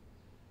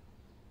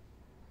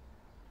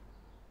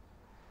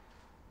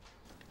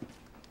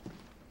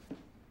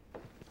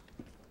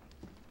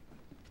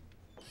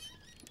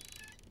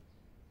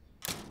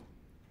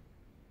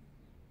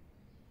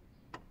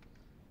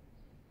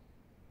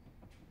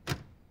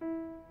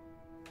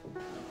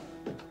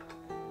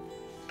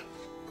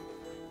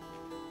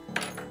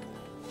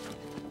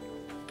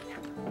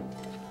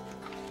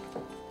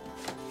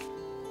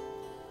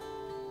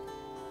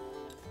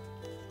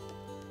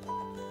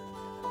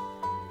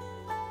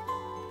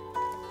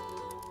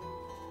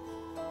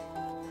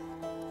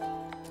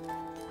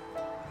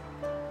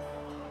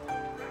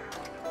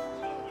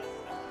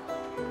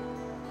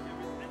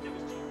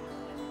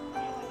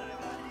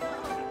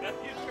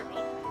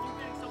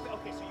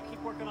 Okay, so you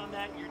keep working on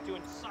that, and you're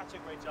doing such a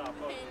great job,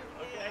 both of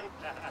you, okay?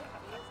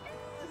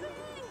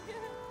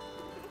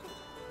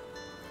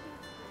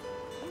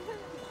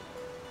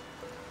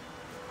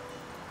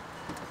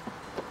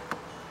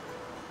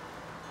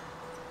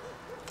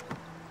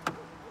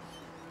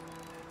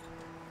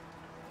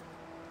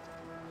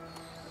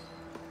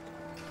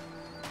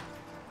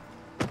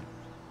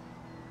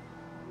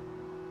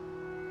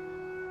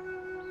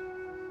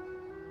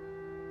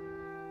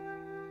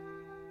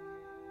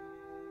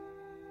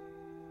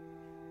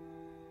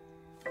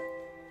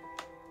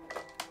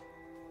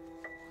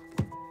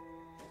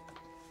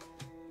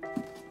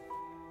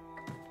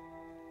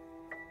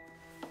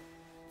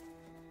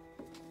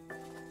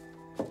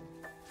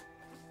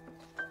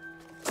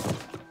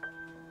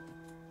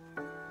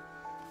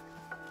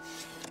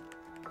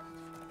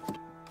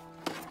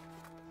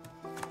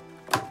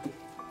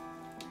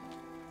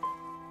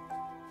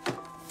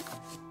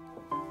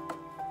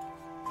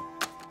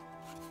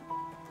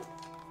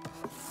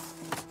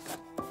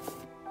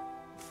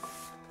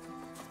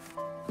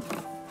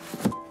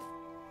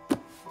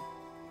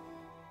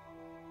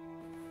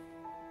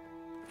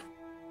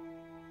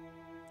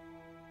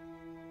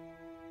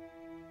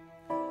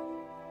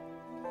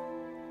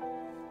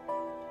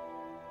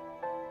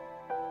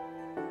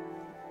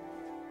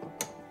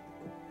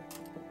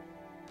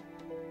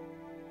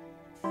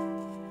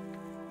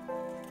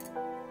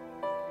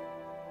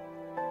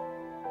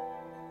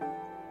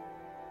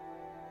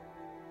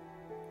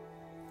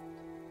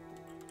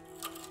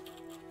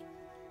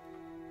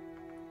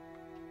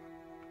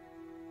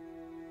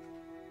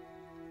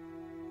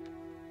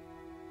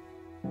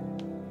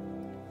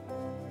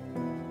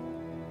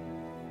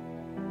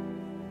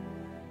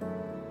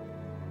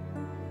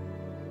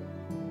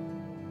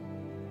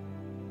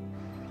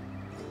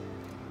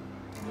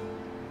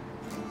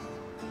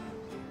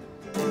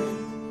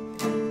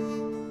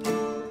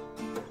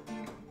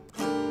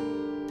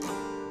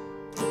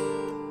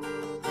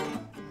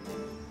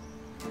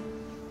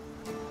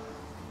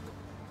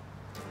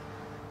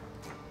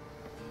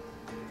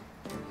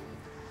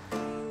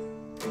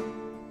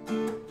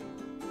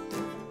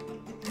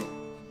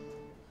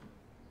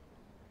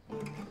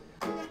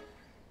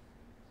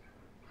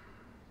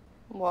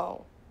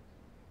 Whoa.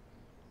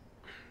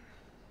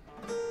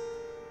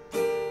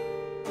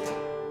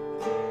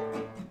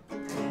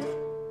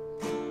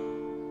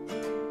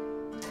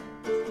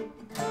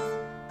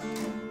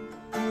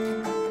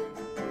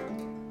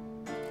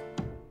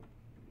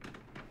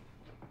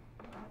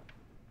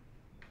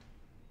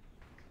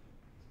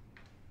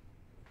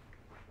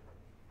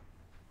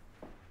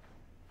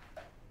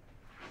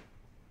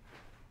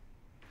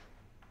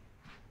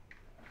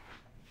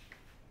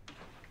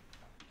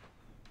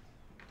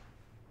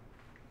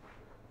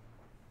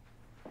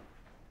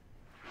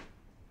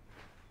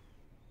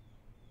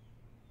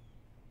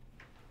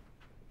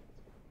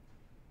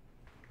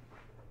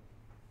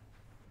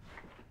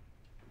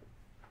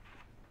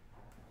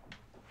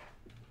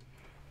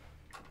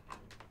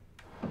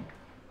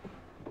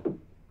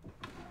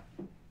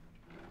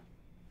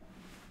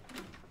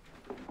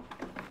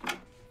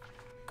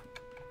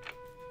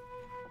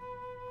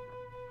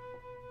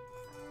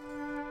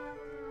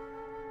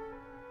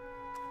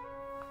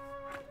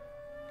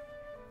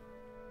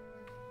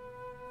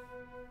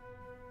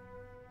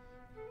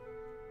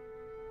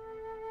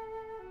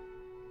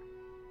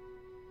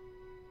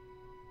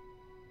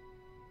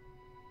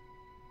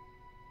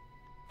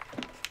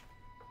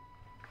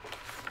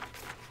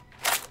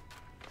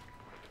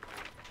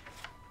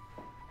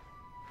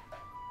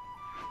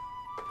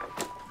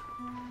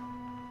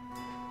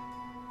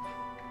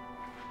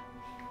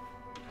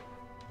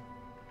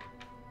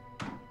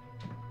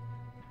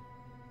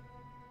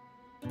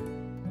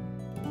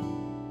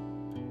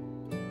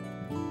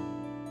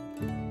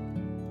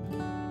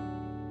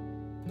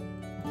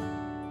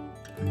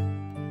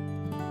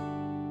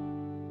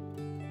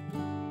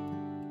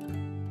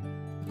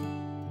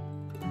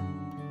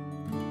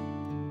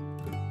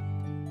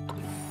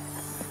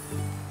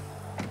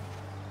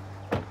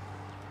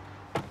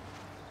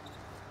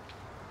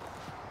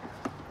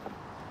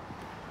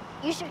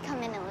 You should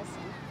come in and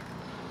listen.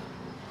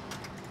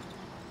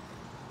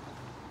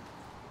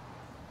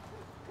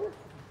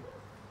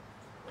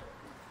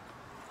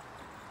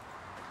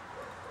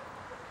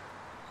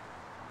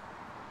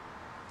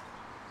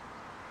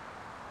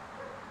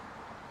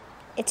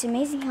 It's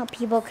amazing how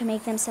people can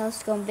make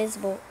themselves go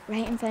invisible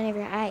right in front of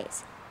your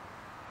eyes.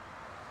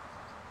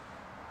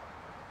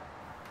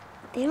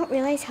 They don't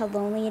realize how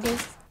lonely it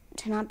is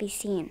to not be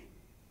seen.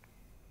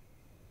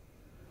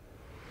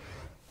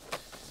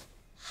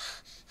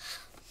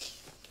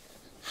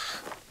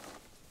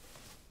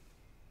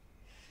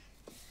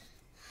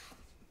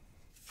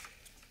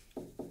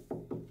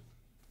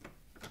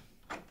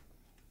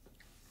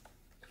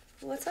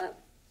 What's up?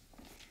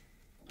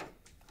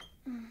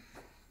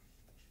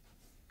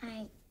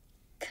 I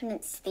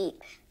couldn't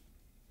sleep.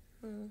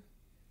 Are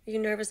you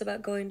nervous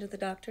about going to the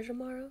doctor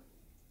tomorrow?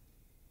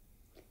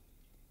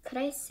 Could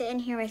I sit in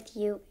here with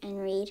you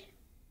and read?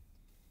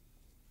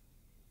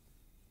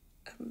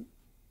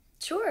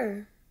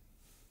 Sure.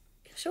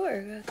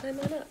 Sure, climb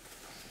on up.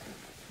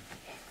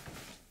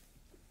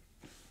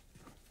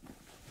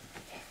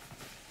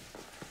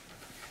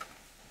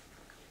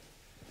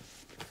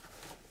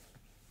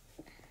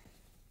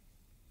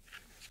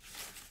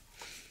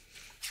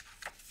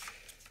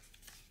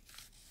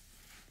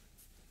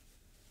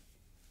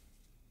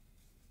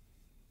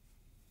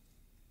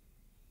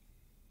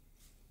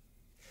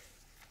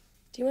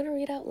 Do you want to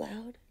read out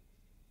loud?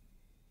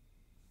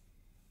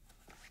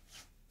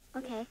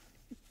 Okay.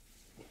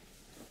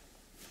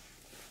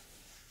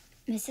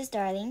 Mrs.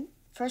 Darling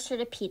first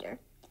heard of Peter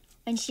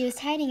when she was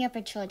tidying up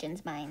her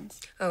children's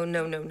minds. Oh,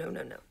 no.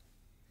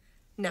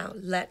 Now,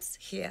 let's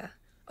hear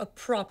a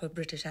proper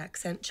British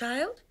accent,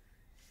 child.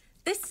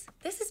 This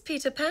is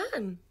Peter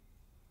Pan.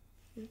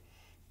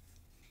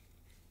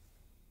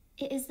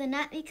 It is the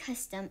nightly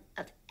custom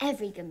of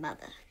every good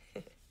mother,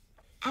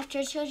 after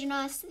her children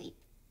are asleep,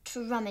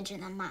 to rummage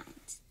in their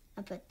minds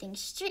and put things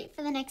straight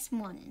for the next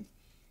morning.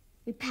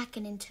 We pack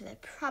it into their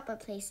proper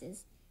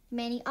places,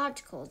 many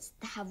articles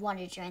that have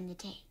wandered during the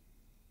day.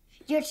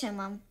 Your turn,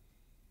 Mom.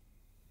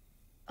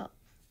 Oh,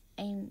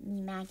 I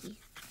mean Maggie.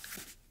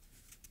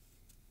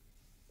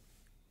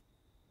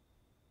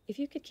 If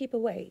you could keep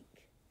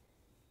awake,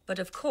 but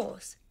of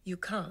course you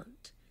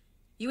can't,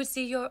 you would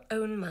see your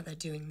own mother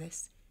doing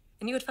this,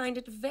 and you would find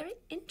it very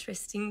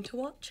interesting to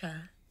watch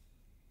her.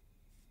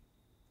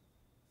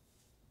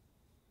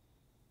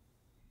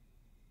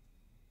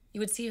 You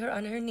would see her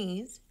on her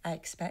knees, I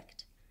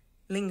expect,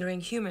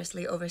 lingering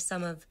humorously over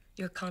some of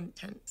your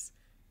contents,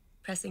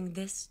 pressing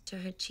this to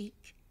her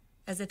cheek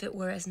as if it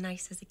were as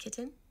nice as a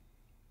kitten,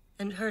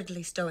 and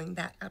hurriedly stowing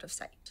that out of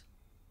sight.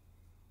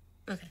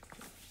 Okay.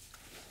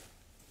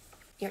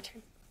 Your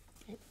turn.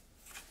 Right.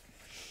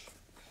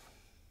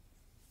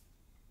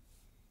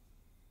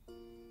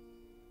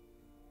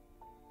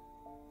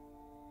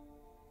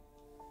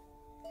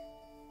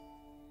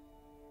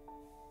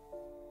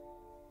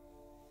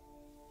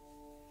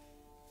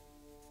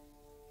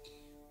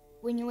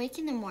 When you wake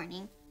in the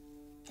morning,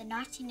 the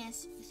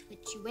naughtiness with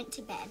which you went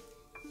to bed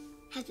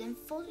has been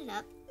folded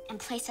up and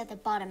placed at the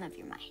bottom of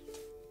your mind.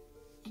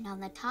 And on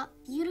the top,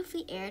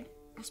 beautifully aired,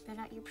 are spread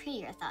out your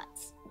prettier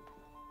thoughts,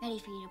 ready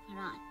for you to put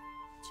on.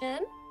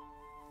 Jen?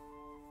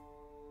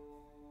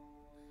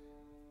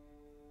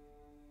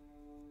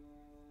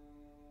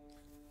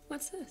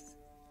 What's this?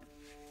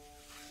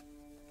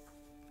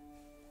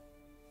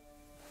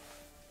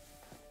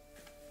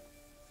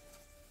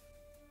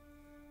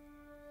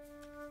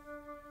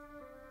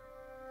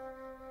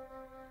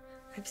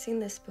 I've seen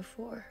this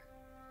before.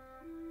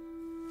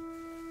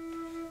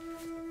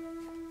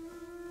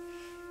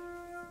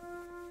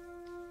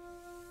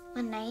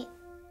 One night,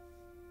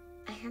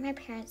 I heard my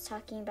parents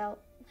talking about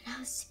what I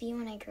was to be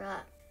when I grew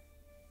up.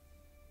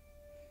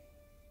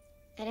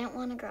 I didn't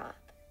want to grow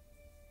up.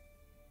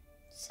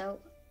 So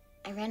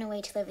I ran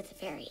away to live with the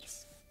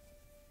fairies.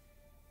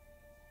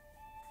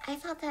 I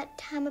thought that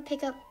time would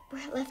pick up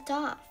where it left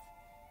off.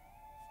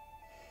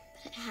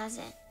 But it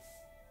hasn't.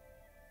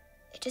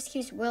 It just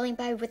keeps whirling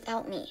by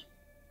without me.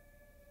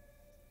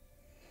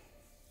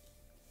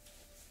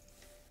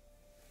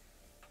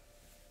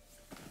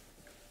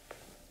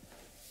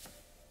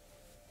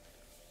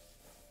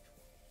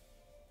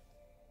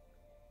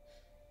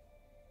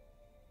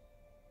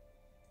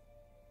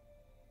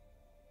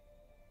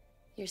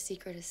 Your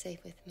secret is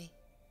safe with me.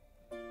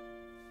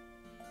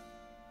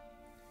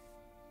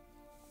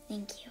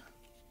 Thank you.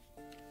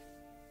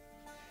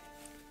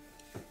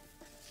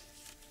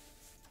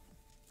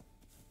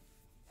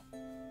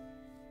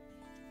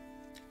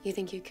 You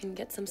think you can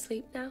get some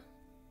sleep now?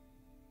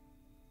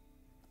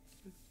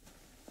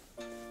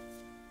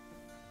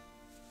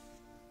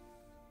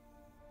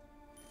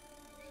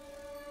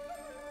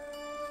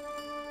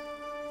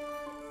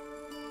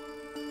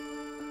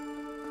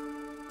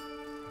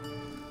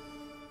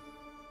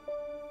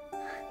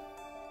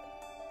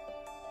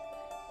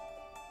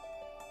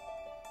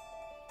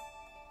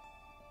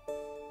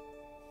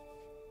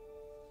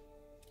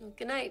 Well,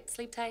 good night.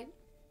 Sleep tight.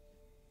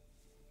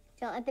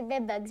 Don't let the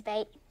bed bugs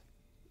bite.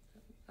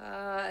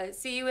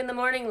 See you in the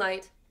morning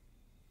light.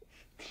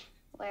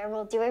 Where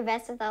we'll do our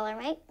best with all our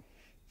might.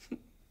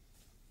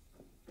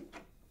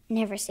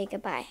 Never say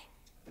goodbye.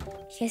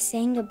 Because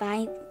saying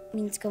goodbye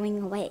means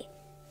going away.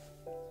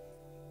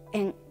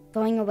 And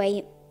going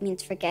away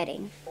means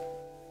forgetting.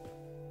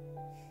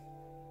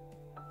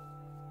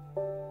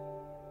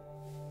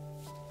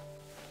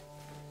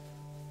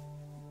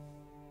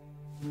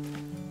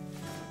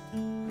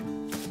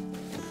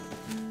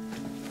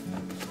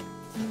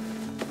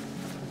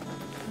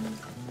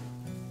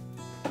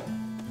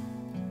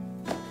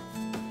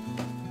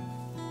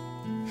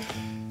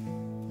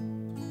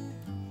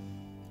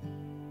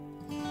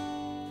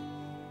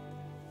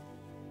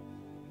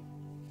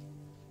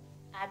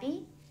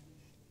 Abby?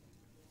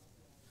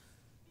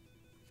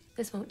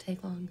 This won't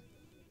take long.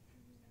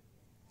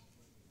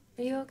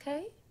 Are you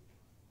okay?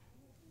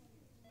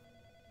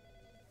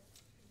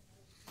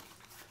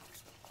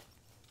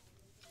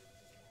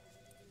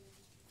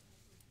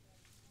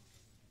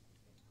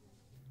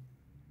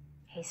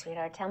 Hey,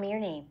 sweetheart, tell me your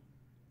name.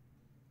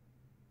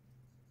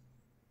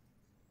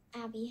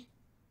 Abby.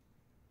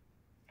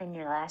 And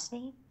your last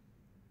name?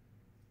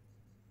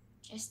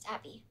 Just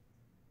Abby.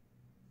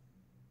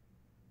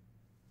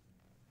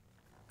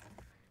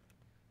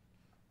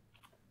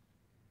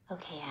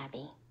 Okay,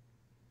 Abby.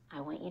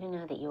 I want you to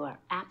know that you are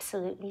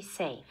absolutely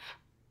safe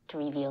to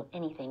reveal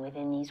anything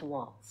within these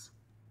walls.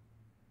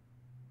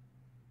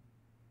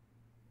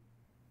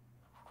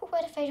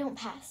 What if I don't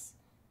pass?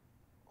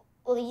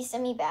 Will you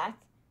send me back?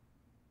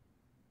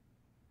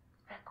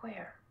 Back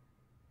where?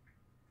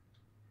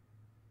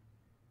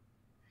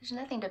 There's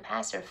nothing to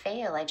pass or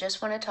fail. I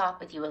just want to talk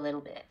with you a little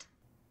bit.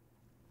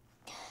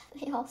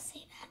 They all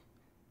say that.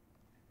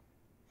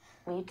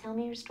 Will you tell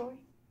me your story?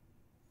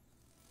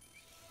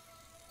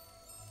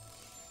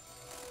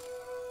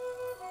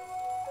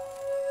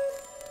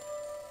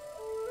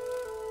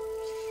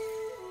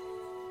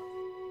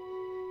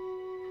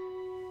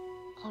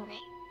 All right.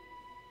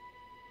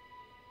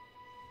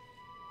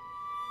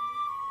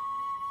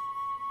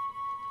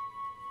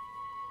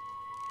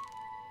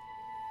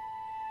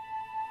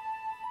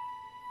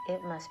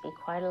 It must be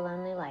quite a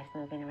lonely life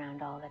moving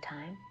around all the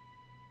time,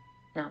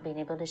 not being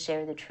able to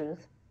share the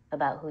truth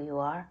about who you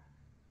are,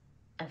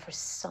 and for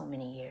so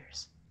many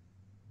years.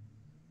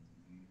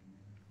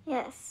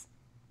 Yes.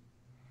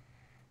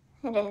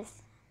 It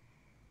is.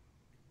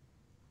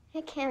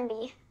 It can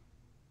be.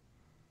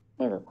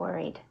 You look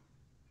worried.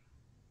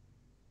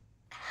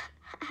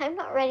 I'm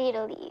not ready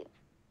to leave.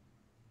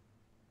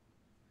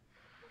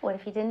 What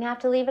if you didn't have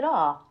to leave at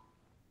all?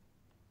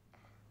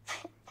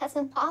 That's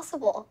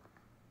impossible.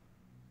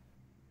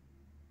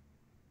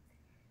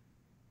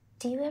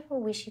 Do you ever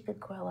wish you could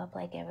grow up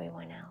like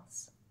everyone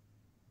else?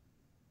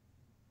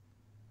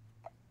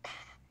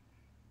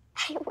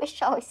 I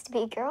wish always to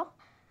be a girl.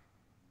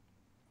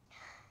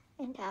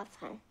 And to have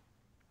fun.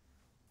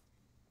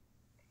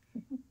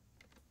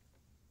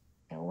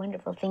 There are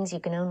wonderful things you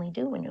can only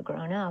do when you're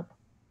grown up.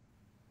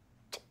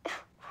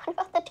 What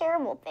about the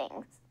terrible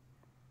things?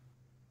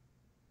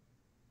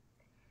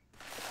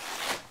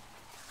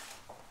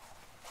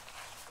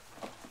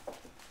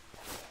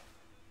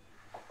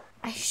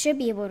 I should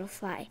be able to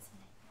fly.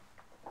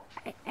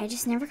 I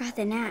just never got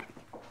the knack.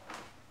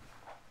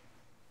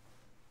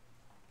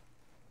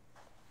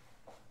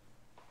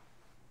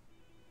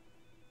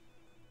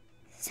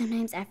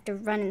 Sometimes I have to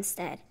run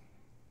instead.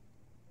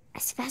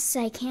 As fast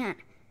as I can.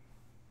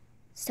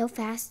 So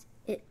fast,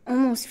 it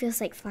almost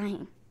feels like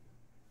flying.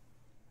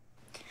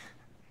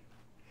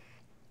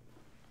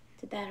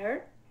 Did that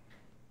hurt?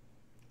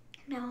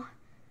 No.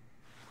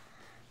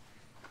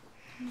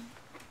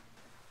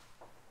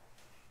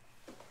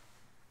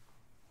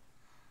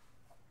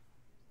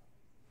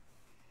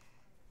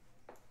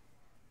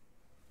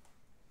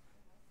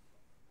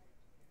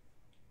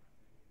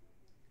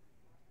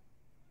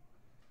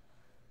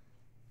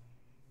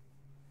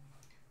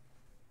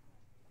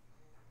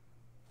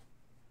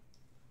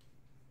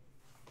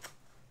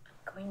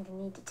 I'm going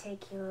to need to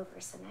take you over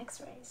some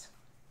x-rays,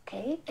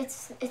 okay?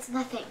 It's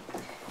nothing.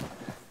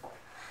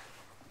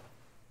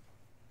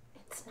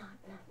 It's not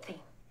nothing.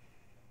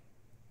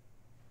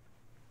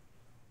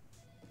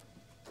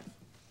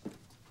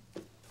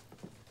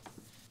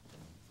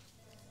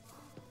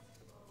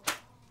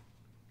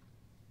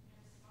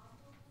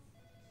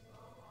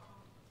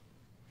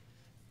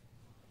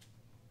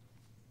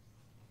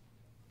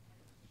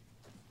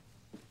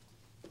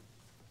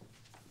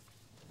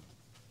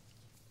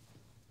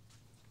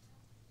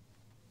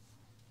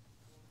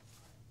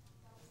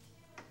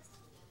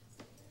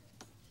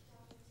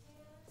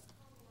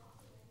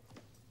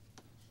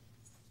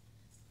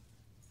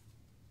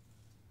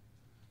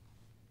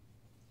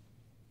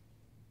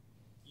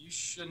 You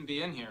shouldn't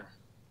be in here.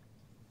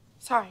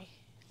 Sorry.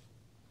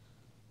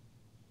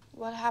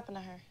 What happened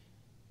to her?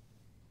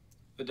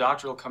 The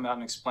doctor will come out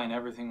and explain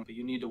everything, but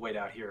you need to wait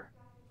out here.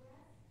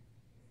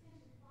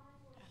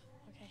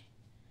 Okay.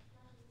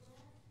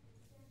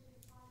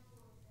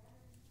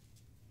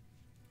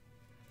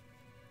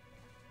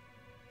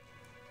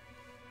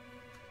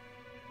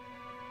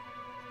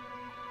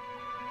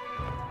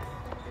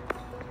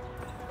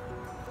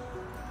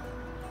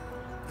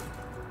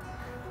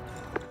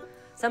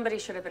 Somebody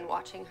should have been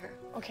watching her.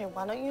 Okay,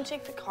 why don't you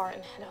take the car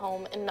and head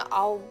home, and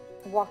I'll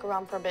walk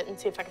around for a bit and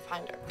see if I can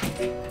find her.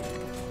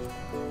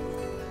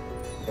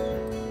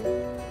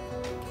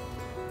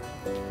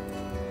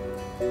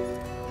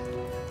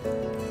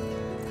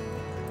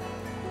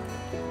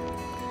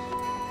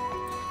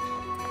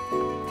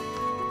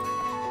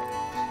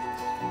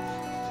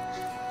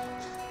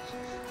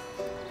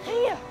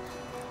 Hey!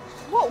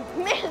 Whoa,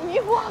 man,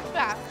 you walk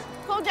fast.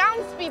 Slow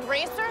down, speed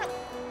racer.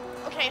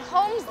 Okay,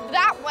 home's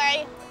that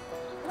way.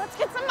 Let's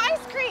get some ice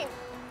cream.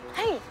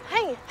 Hey,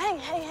 hey, hey,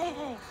 hey, hey,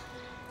 hey.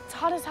 It's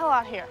hot as hell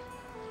out here.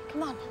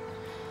 Come on.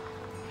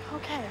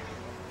 Okay.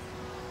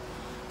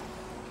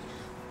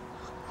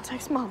 I'll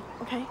text Mom,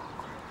 okay?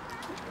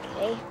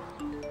 Okay.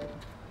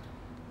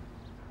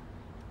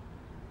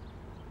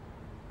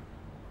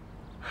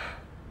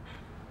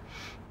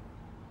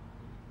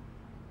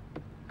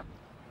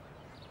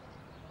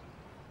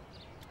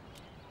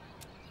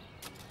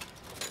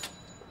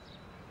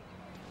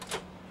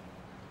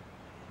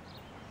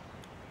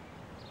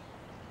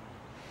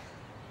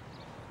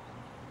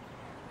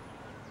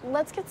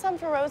 Let's get some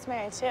for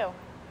Rosemary, too.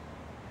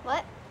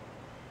 What?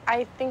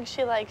 I think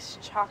she likes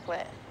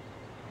chocolate.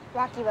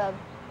 Rocky Road.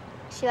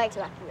 She likes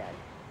Rocky Road.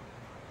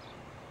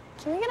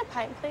 Can we get a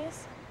pint,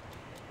 please?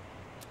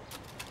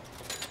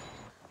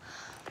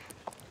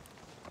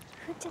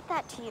 Who did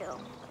that to you?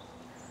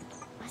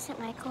 Was it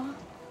Michael?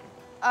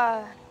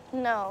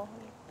 No.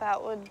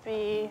 That would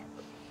be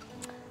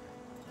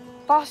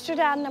foster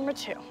dad number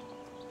 2.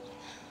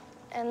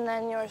 And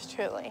then yours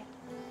truly.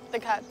 The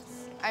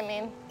Cuts, I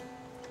mean.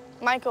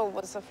 Michael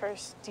was the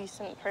first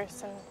decent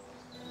person.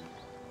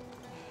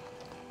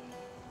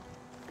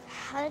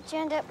 How did you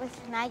end up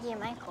with Maggie and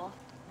Michael?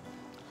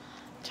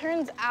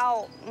 Turns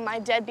out my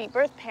deadbeat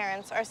birth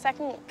parents are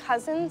second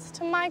cousins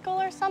to Michael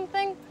or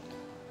something.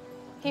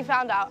 He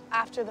found out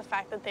after the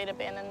fact that they'd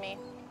abandoned me.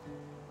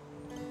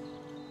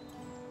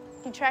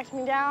 He tracked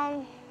me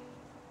down.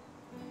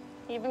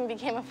 He even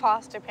became a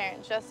foster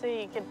parent just so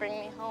he could bring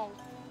me home.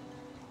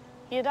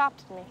 He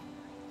adopted me.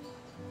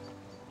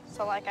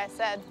 So like I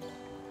said,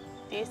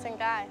 decent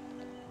guy.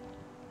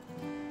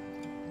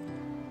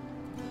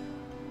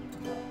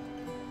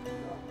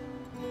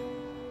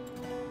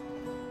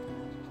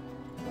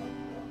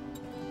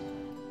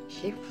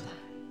 You fly,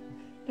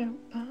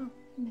 don't bother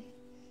me.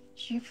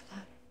 You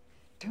fly,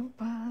 don't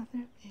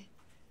bother me.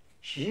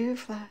 You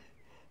fly,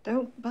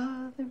 don't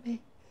bother me.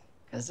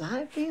 'Cause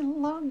I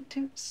belong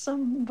to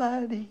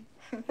somebody.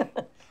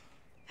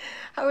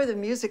 How are the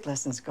music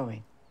lessons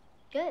going?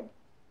 Good.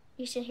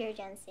 You should hear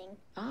Jen sing.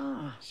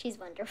 Ah. She's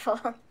wonderful.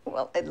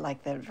 Well, I'd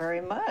like that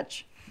very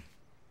much.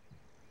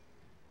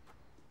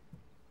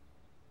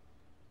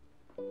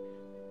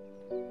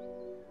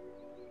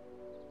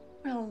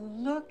 Well,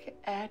 look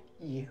at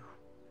you.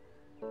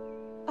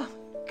 Oh,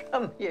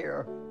 come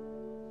here.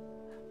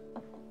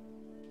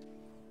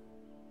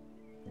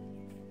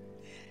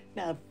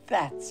 Now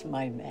that's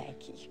my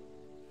Maggie.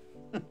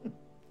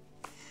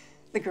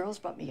 The girls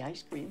brought me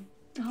ice cream.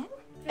 Oh.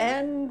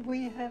 And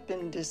we have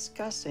been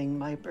discussing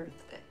my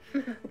birthday.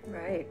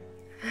 Right.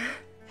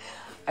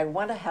 I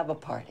want to have a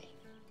party.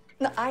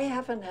 No, I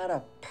haven't had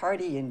a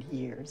party in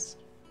years.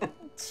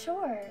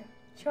 Sure.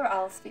 Sure,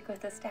 I'll speak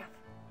with the staff.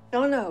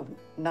 No,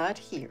 not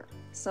here.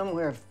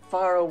 Somewhere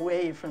far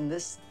away from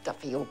this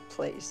stuffy old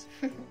place.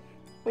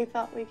 We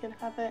thought we could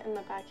have it in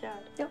the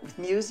backyard. Yeah, with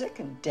music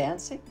and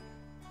dancing.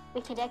 We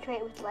could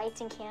decorate with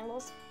lights and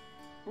candles,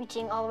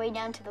 reaching all the way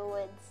down to the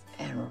woods.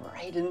 And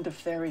right into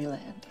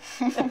fairyland.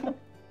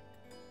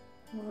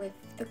 Well, if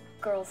the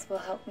girls will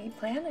help me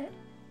plan it.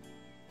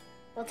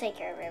 We'll take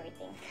care of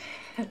everything.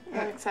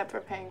 Well, except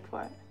for paying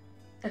for it.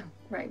 Oh,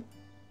 right.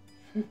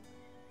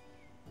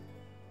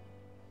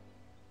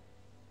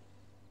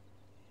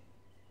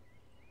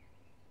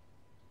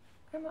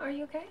 Grandma, are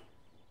you okay?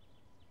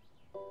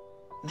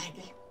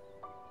 Maggie,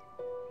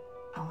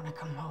 I want to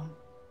come home.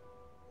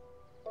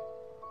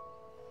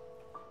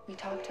 We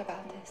talked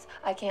about this.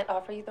 I can't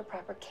offer you the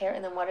proper care,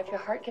 and then what if your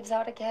heart gives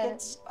out again?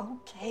 It's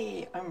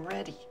okay. I'm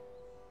ready.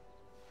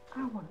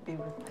 I want to be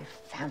with my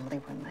family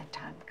when my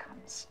time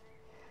comes.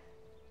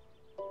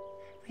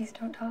 Please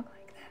don't talk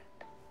like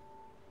that.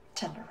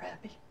 Tell her,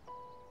 Abby.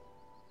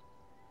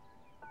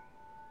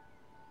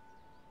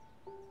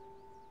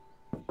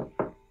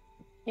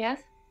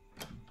 Yes?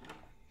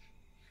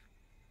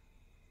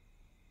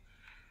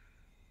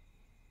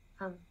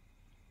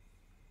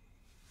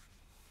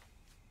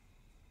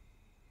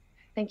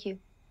 Thank you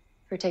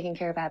for taking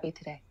care of Abby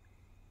today.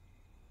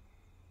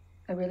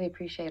 I really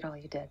appreciate all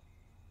you did.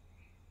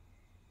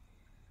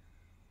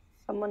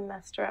 Someone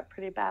messed her up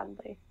pretty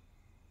badly.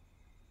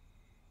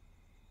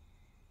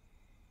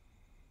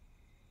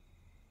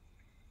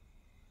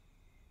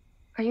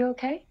 Are you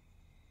okay?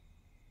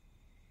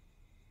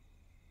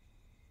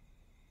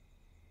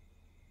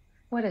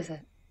 What is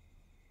it?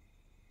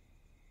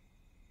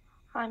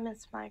 I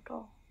miss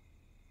Michael.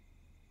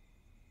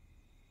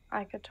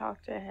 I could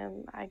talk to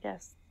him, I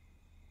guess,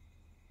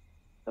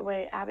 the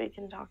way Abby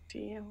can talk to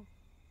you.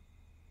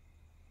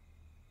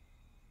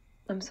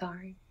 I'm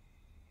sorry.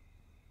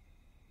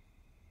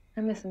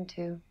 I miss him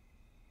too.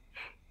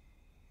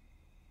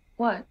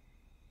 What?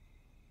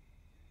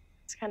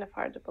 It's kind of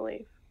hard to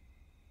believe.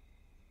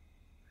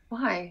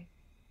 Why?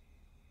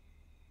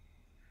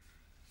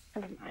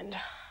 Never mind.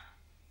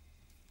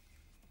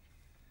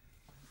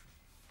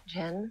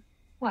 Jen?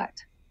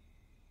 What?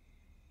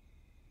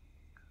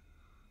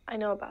 I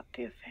know about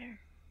the affair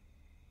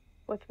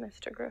with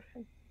Mr.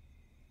 Griffin.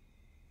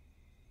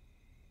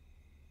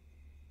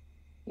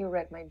 You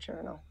read my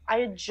journal. I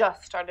had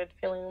just started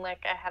feeling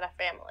like I had a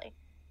family.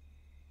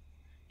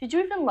 Did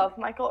you even love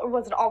Michael, or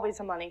was it always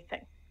a money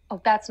thing?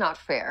 Oh, that's not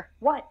fair.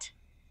 What?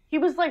 He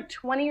was like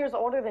 20 years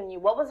older than you.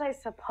 What was I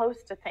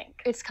supposed to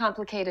think? It's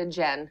complicated,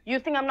 Jen. You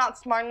think I'm not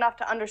smart enough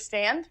to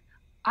understand?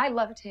 I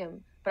loved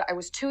him, but I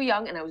was too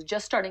young and I was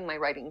just starting my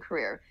writing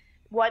career.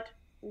 What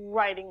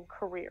writing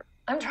career?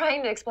 I'm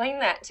trying to explain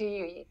that to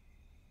you.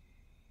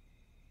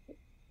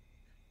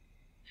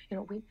 You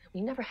know,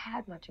 we never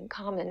had much in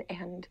common,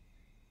 and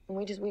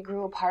we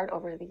grew apart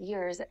over the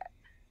years.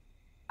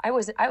 I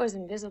was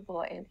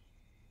invisible, and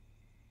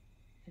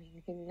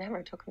he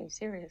never took me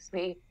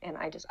seriously, and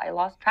I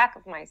lost track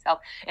of myself.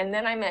 And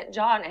then I met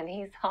John, and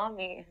he saw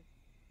me.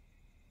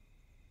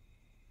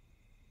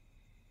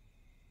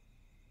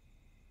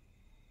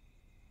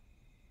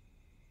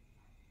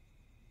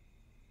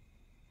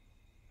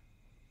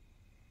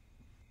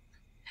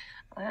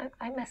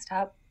 I messed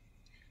up.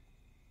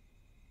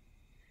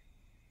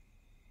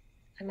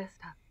 I messed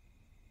up.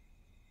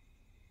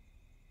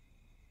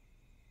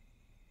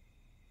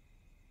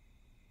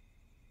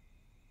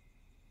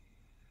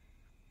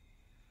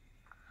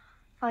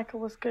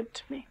 Michael was good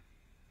to me.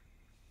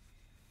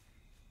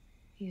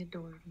 He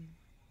adored you.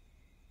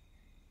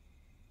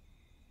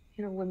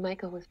 You know, when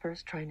Michael was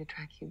first trying to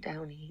track you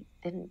down, he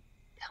didn't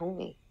tell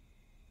me.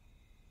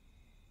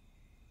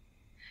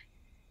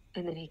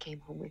 And then he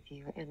came home with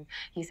you, and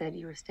he said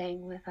you were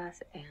staying with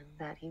us and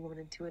that he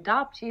wanted to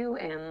adopt you,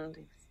 and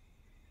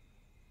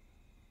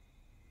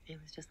it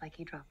was just like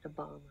he dropped a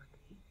bomb on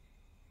me.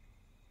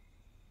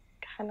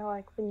 Kind of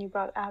like when you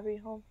brought Abby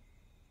home.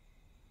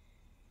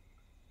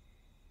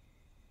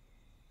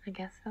 I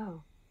guess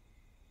so.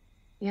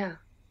 Yeah.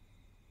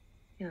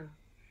 Yeah.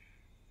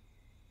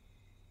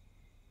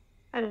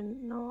 I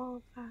didn't know all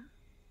of that.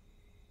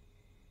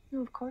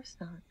 No, of course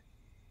not.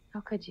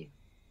 How could you?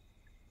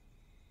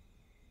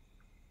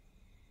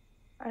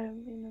 I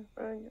didn't mean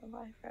to ruin your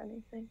life or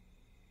anything.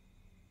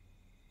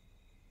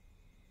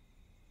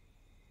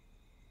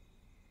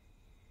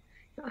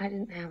 I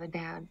didn't have a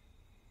dad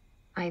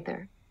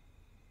either.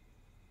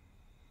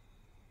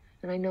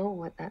 And I know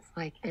what that's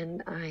like,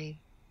 and I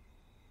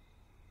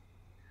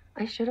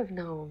should have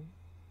known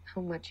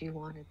how much you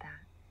wanted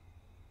that.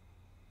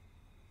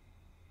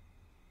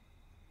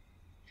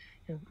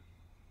 You know,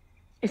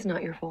 it's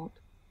not your fault.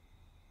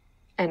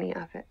 Any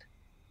of it.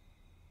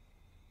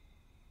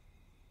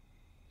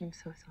 I'm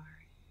so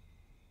sorry.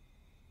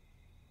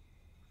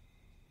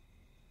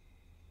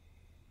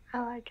 I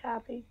like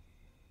Abby.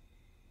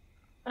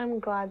 I'm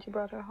glad you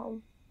brought her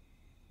home.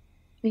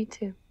 Me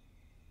too.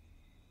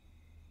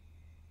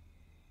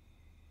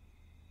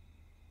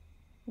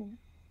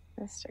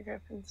 Mr.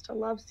 Griffin still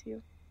loves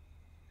you.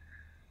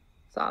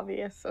 It's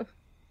obvious. I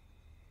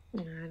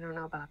don't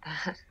know about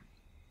that.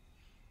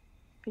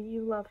 But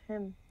you love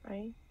him,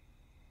 right?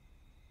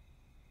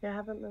 You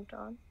haven't moved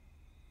on?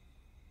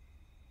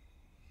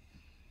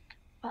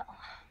 Well,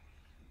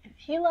 if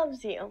he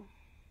loves you,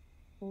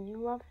 and you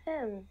love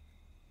him,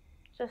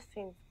 it just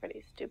seems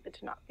pretty stupid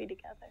to not be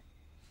together.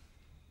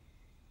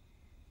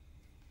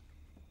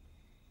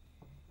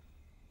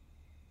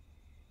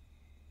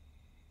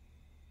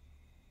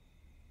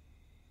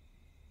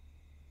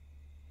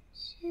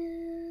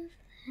 Shoo,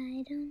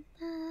 fly, don't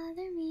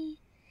bother me.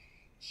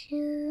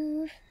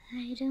 Shoo,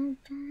 fly, don't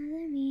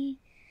bother me.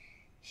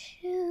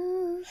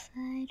 Shoo,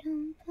 fly,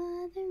 don't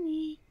bother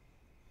me.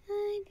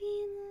 I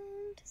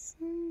belong to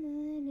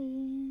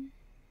somebody.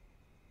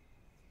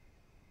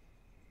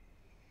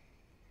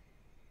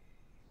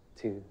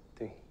 2,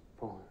 3,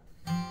 4.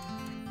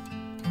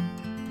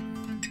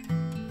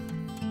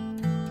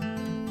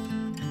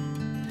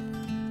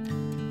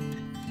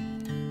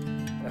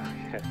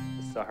 Okay,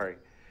 sorry.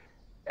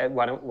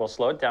 Why don't we'll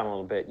slow it down a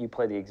little bit. You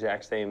play the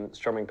exact same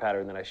strumming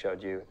pattern that I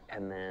showed you,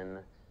 and then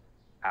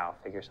I'll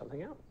figure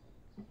something out.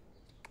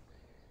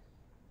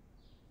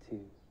 2,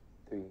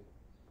 3,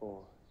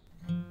 4.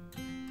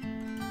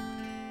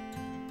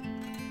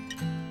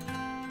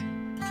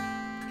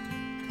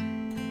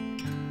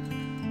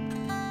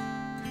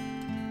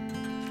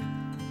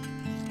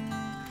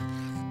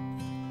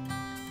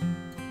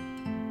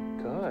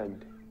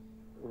 Good.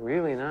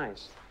 Really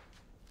nice.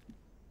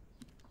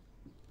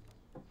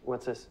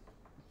 What's this?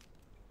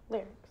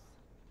 Lyrics.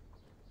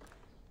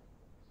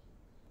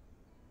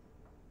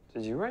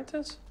 Did you write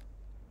this?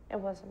 It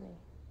wasn't me.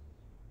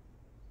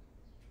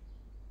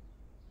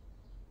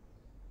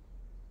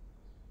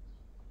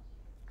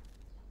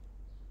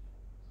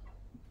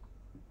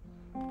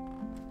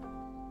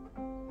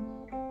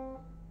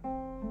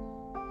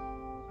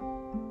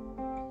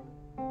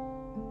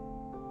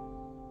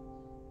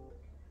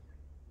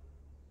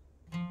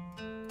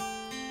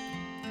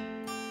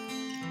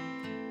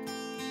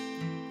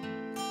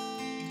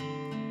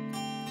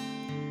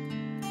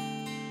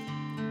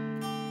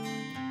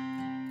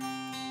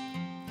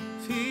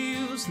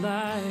 Feels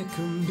like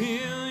a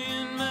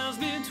million miles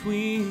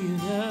between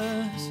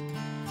us.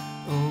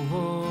 A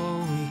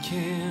wall we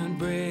can't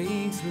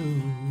break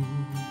through.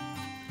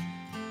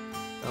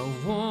 I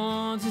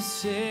want to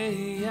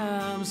say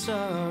I'm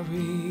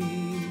sorry.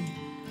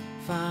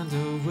 Find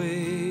a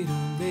way to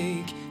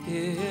make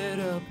it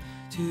up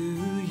to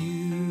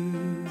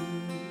you.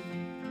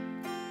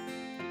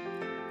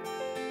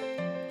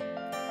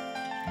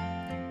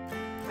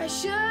 I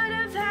should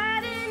have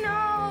had an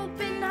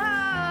open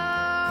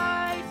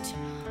heart,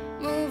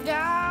 moved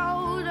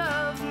out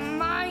of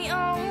my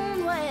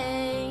own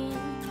way.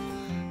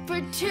 For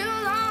too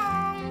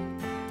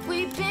long,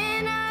 we've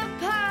been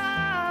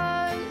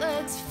apart.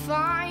 Let's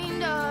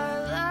find our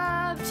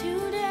love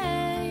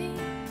today.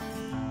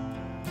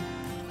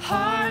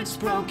 Hearts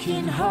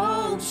broken,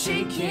 hope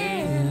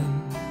shaken.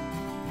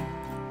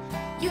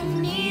 You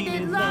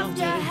needed love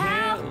to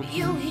help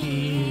you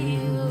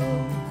heal.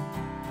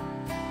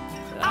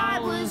 I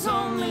was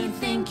only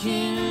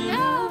thinking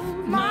of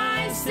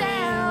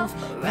myself,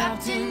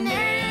 wrapped in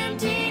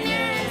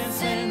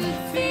emptiness and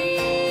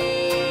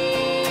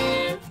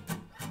fear.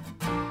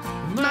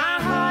 My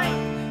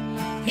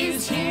heart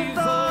is here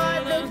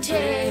for the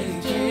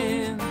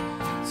taking.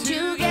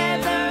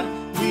 Together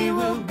we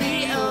will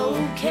be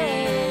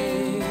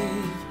okay.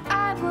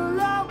 I will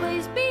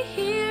always be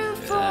here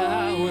for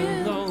I you.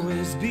 will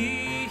always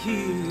be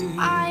here.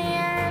 I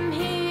am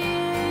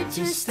here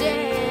to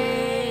stay.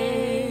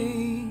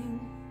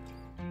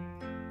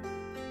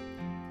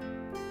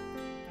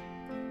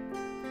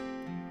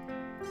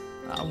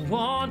 I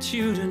want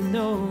you to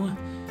know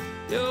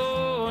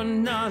you're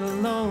not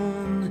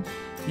alone.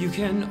 You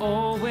can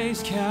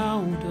always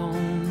count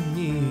on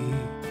me.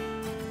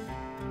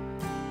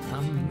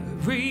 I'm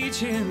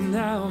reaching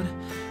out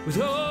with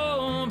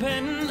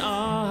open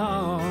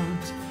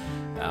arms.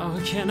 How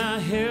can I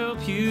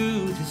help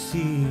you to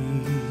see?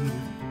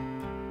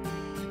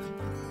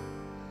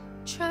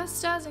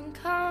 Trust doesn't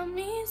come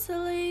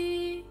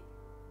easily.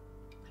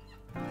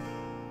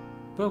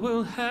 But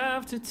we'll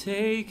have to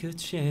take a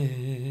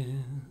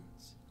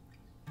chance.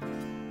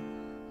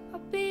 I'll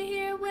be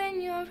here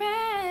when you're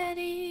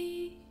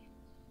ready.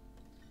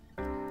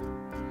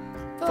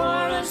 For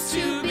us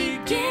to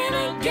begin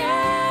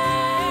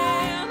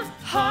again.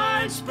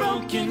 Hearts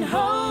broken,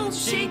 hopes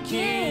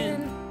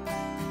shaken.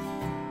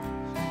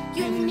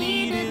 You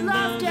needed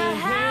love to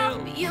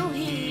help you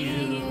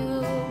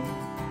heal.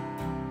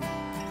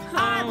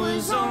 I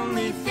was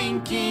only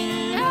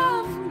thinking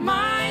of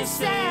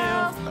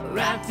myself,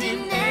 wrapped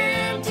in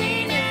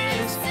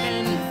emptiness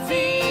and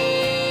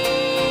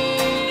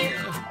fear.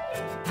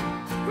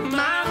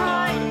 My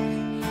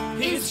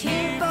heart is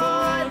here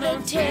for the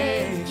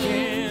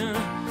taking.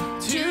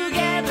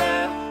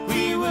 Together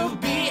we will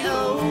be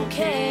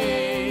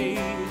okay.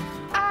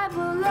 I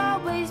will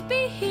always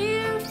be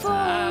here for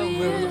I you.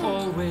 will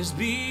always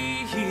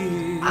be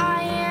here.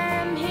 I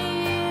am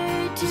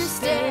here to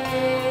stay.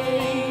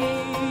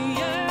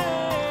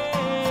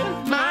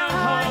 My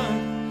heart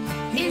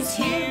is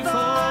here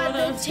for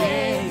the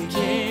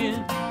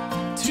taking.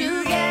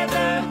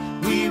 Together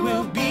we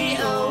will be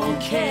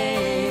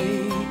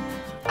okay.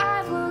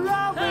 I will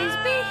always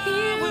be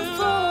here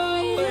for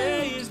you.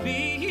 Always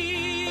be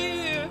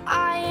here.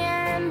 I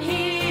am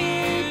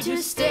here to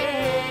stay.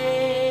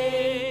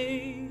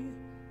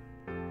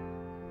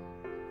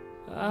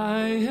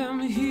 I am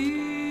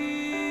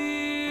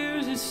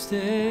here to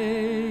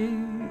stay.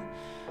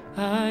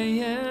 I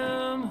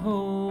am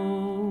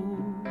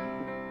home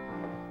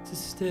to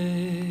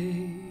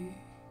stay.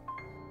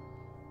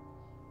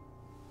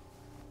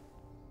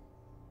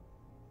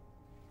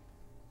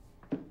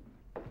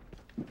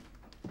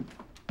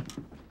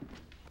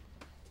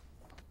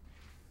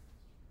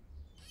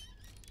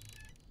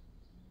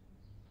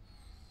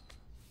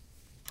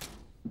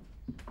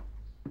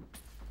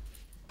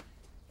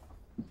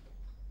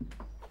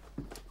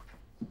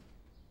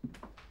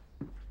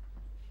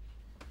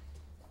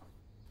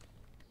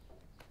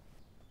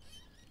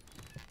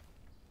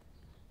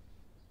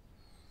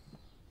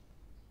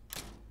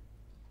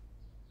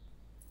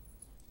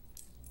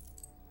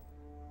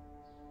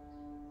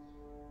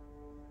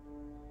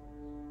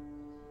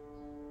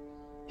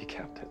 You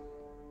kept it.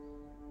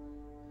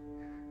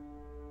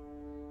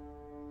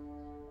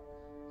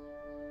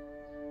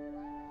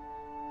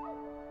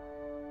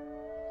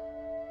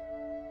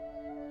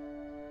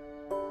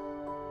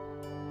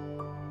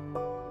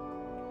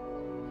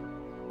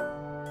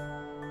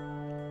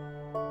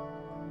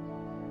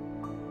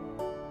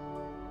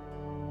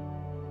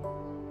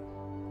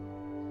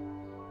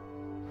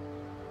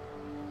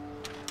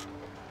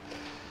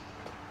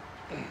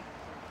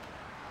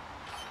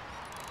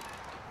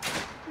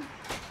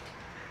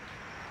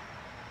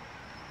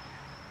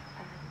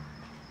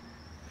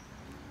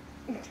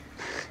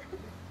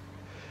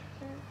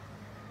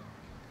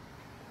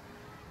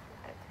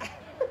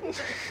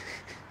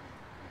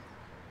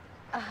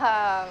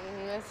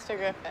 Mr.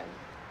 Griffin.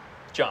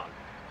 John.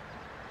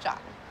 John,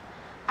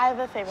 I have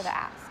a favor to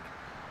ask.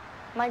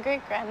 My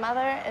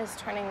great-grandmother is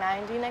turning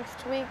 90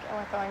 next week, and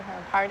we're throwing her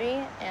a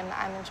party, and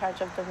I'm in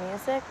charge of the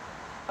music.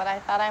 but I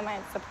thought I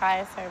might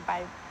surprise her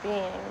by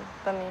being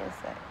the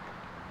music.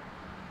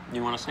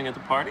 You want to sing at the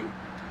party?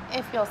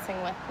 If you'll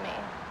sing with me.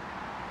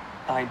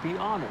 I'd be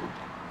honored.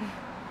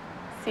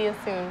 See you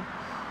soon,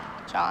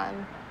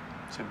 John.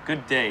 It's a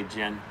good day,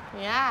 Jen.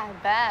 Yeah, I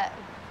bet.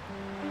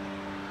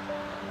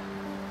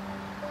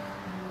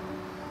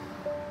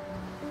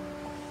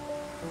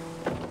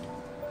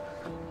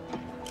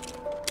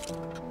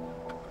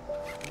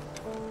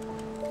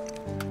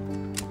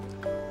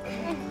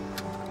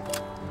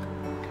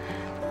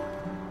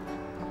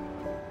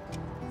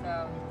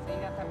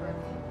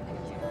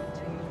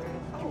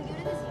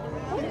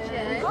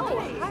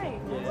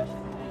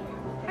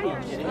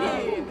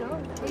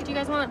 Do you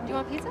guys want? Do you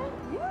want pizza?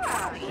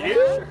 Yeah.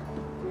 Here?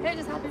 Here,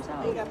 just help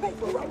yourself. You got paid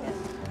for it right now.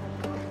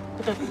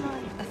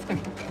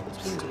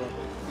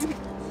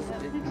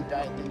 You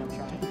diet thing I'm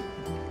trying.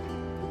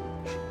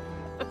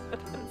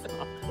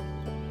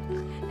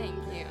 Thank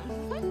you.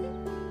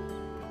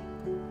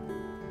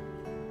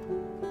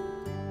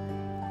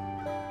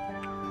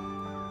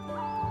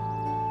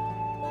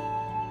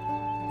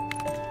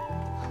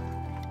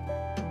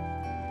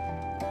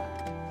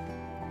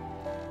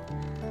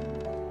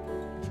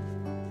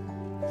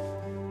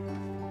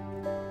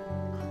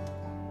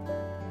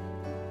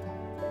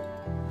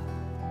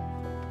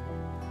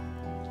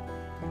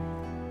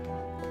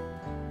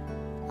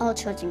 All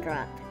children grow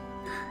up,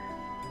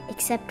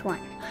 except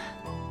one.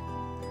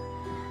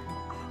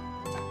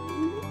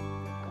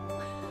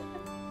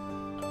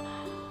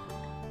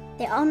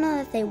 They all know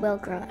that they will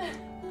grow up.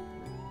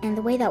 And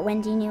the way that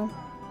Wendy knew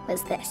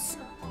was this.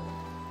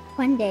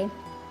 One day,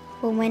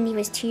 when Wendy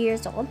was 2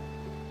 years old,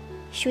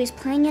 she was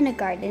playing in a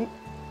garden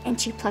and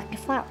she plucked a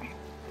flower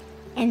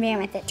and ran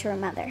with it to her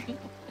mother.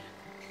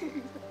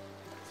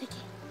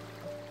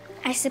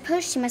 I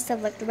suppose she must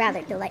have looked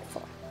rather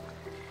delightful,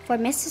 for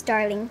Mrs.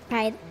 Darling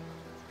cried,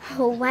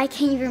 "Oh, why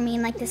can't you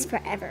remain like this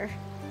forever?"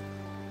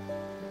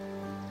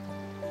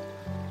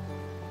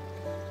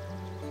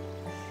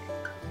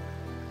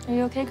 Are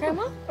you okay,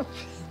 Grandma?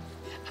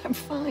 I'm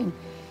fine.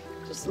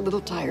 Just a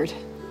little tired.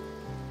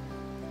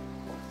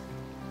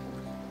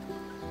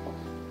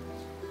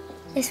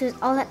 This was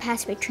all that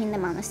passed between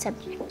them on the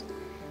subject.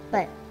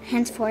 But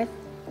henceforth,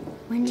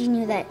 Wendy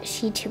knew that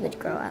she too would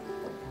grow up.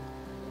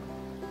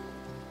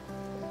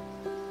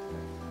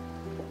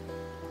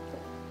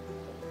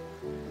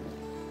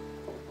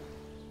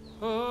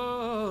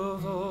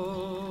 Of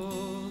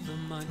all the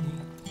money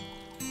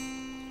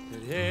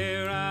that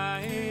e'er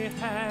I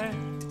had,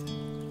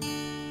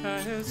 I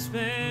have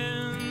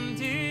spent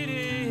it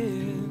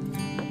in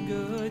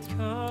good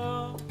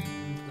company,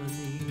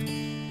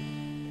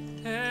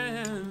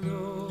 and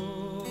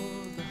all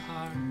the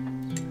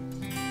harm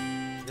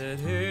that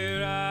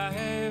e'er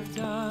I've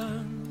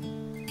done,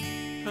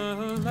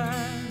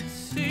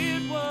 alas,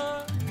 it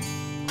was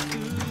to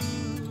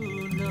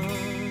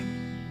none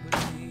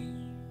but me.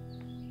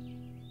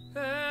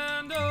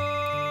 And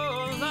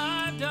all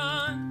I've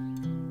done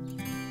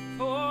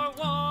for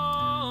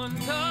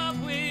want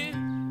of wit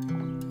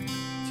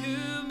to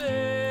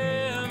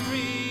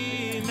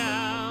memory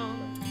now,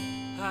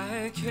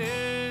 I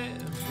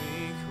can't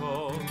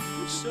recall.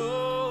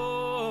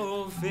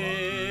 So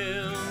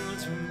fail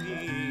to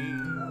me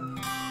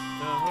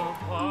the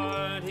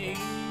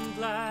parting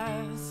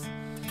glass.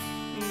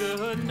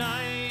 Good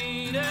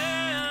night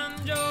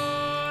and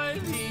joy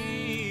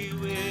be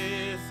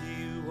with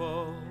you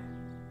all.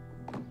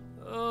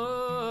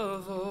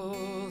 Of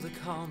all the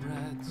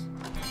comrades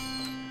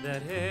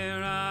that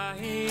e'er I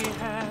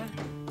had,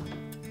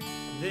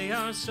 they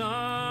are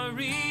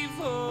sorry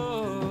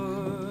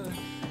for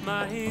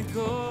my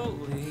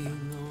going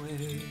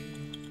away.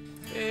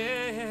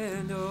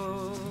 And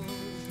all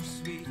the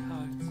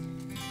sweethearts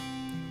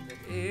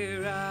that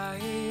e'er I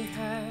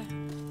had,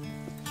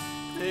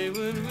 they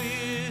would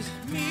wish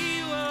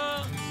me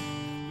one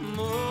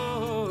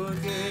more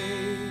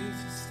day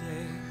to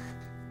stay.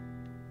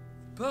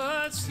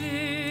 But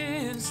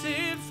since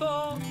it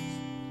falls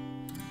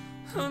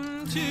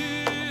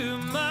unto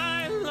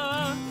my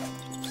lot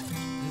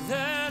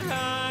that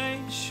I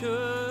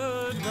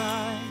should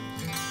ride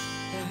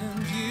and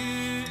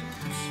you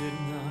should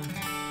not,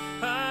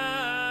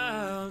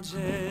 I'll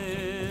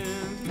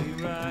gently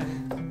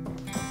ride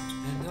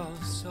and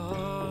I'll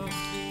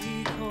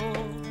softly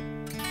call.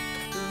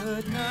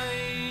 Good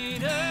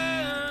night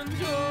and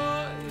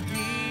joy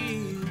be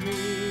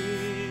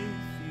with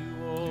you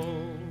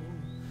all.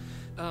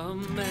 A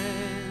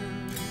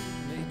man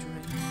may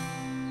drink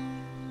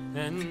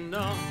and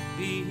not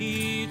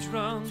be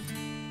drunk.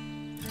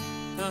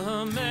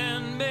 A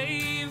man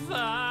may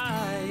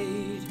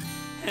fight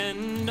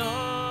and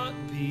not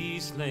be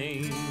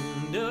slain.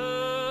 A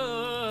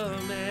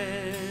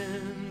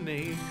man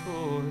may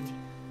court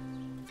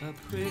a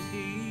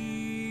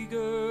pretty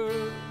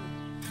girl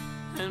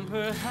and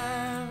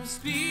perhaps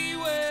be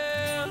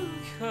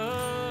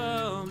welcome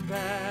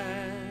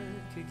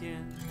back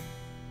again.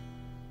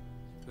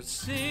 But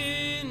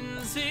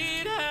since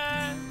it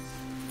has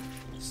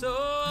so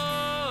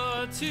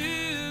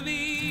to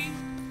be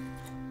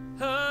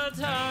a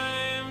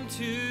time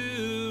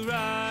to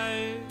rise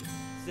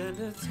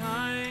the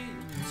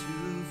time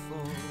to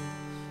fall.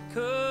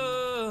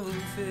 Come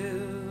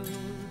fill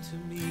to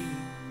me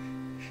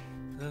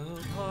the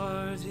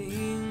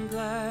parting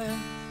glass.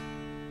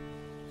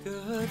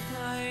 Good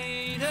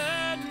night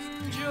and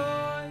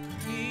joy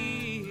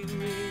be with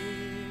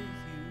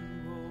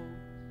you all.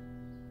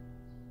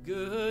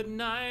 Good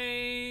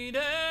night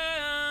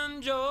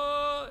and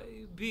joy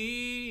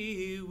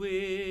be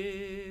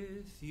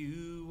with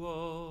you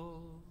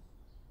all.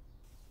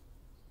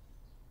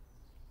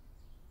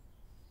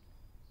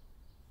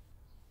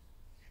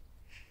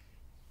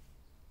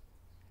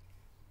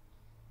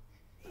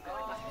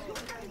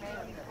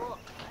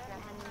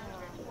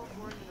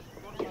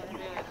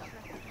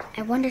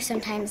 I wonder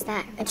sometimes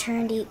that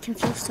eternity can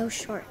feel so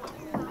short.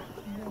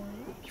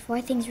 Before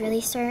things really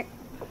start,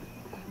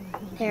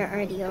 they're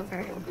already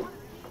over.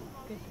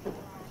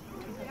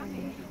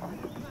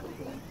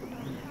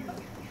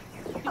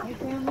 Hi,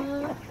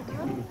 Grandma.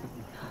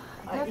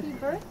 Happy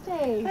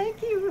birthday.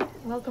 Thank you.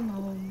 Welcome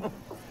home.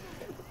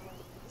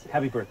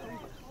 Happy birthday.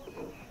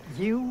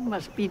 You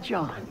must be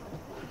John.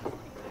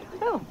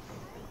 Oh,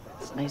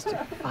 it's nice to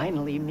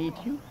finally meet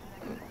you.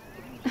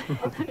 Here,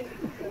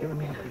 let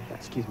me help you.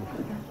 Excuse me.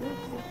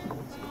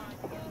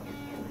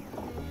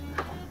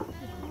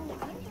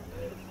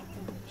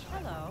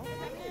 Hello.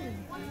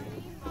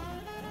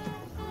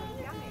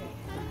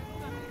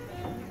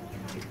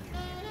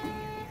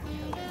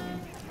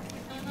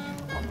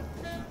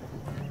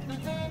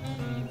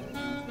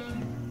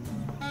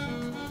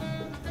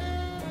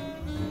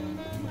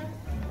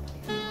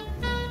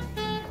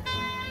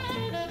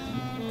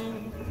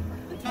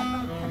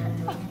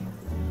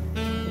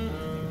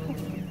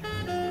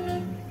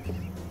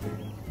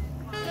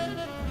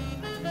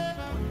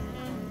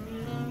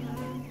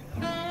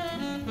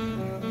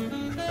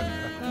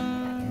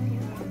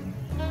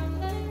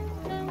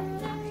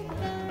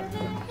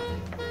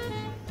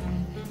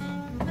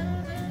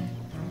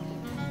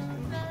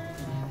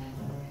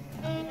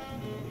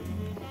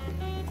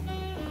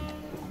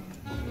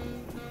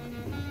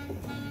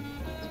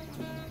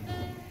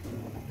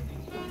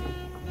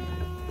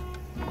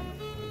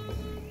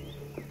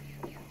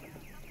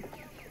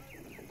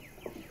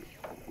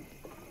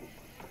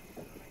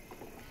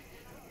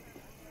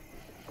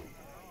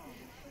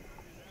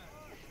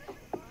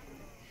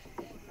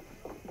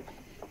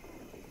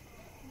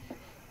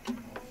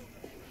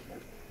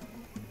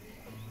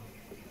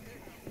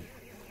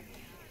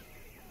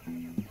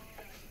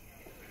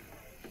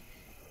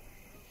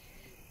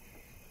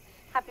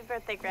 Happy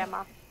birthday,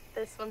 Grandma.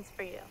 This one's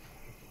for you.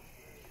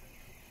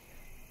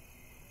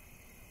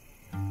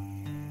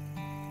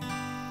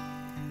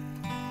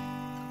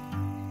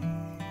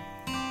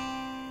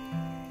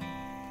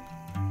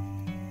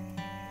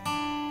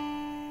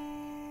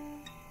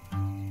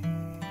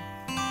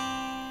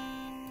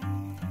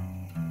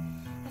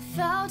 I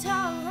felt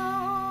all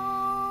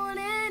alone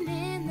and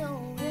in the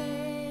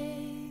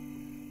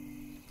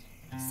rain.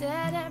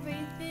 Said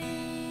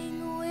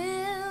everything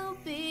will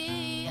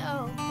be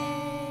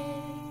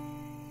okay.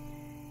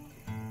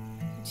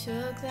 You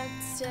took that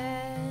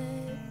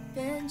step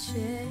and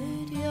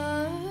shared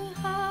your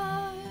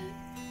heart.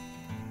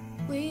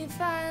 We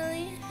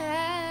finally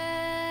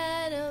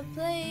had a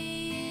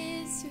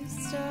place to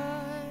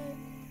start.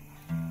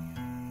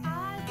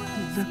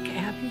 Look,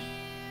 Abby.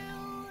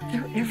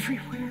 They're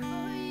everywhere.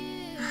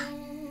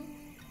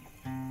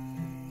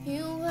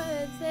 You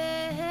were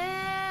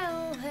there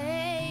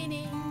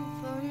waiting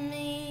for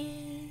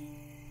me.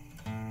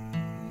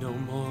 No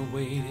more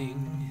waiting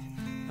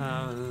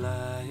our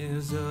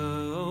lives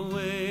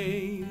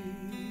away.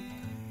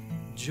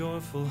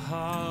 Joyful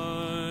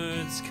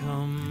hearts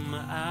come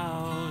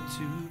out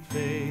to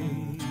play.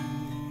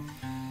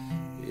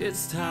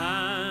 It's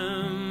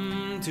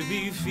time to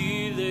be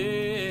fearless.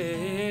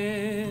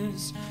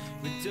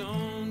 We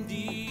don't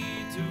need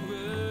to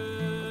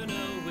run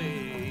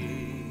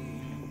away.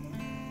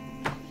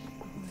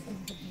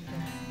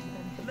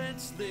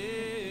 Let's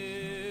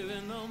live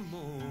in the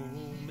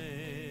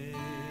moment.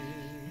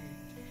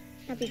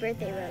 Happy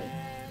birthday, Rose.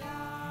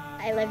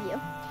 I love you.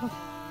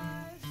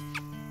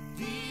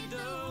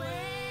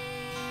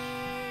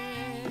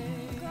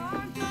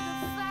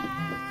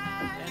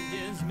 And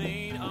it's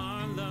made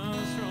our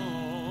love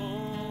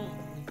strong.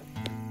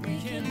 We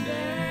can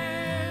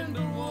bend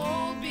but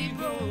won't be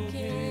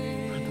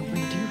broken. Run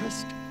away,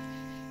 dearest.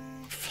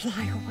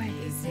 Fly away.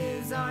 This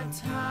is our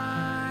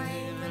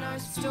time and our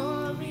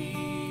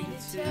story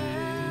to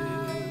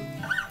tell.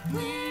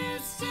 We're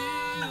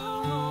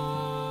still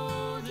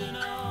holding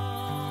on.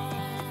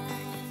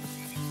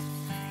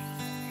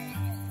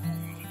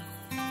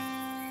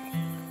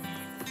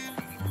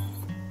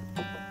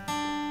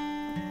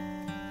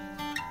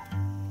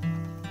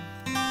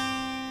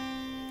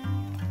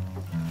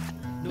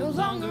 No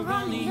longer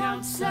on the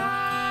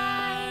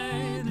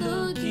outside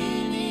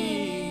looking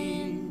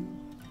in.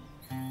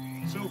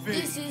 Sophie.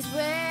 This is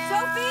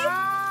where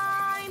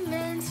I'm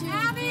meant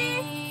to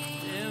be.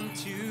 Meant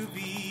to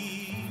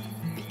be.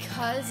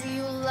 Because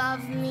you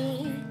love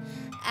me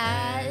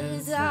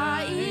as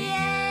I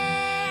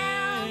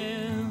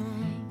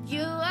am.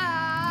 You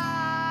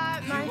are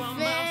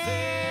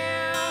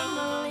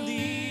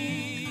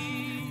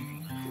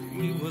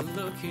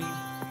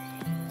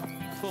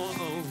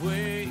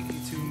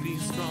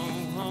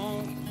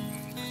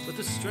but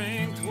the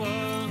strength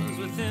was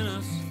within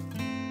us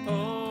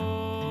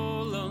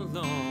all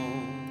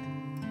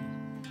along.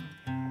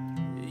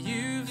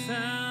 You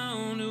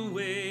found a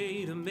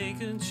way to make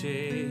a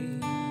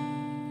change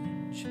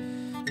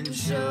and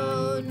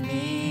showed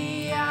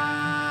me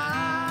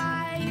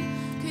I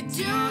could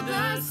do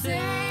the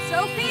same.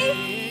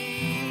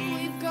 Sophie?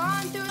 We've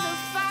gone through the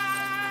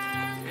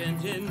fire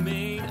and it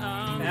made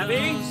our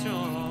Abby? love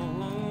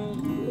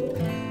strong.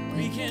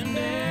 We can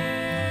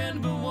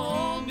bend but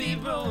won't be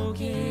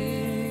broken.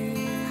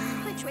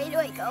 Which way do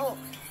I go?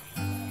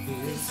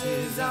 This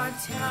is our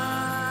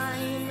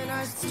time and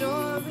our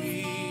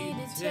story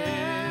to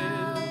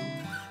tell.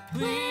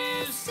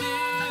 We're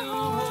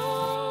still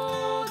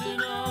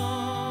holding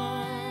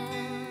on.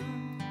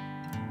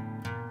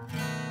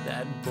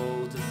 That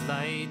bolt of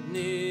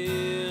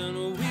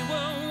lightning we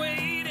were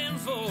waiting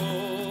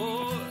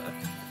for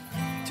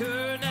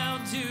turned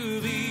out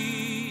to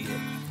be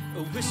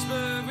a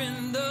whisper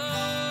in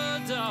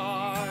the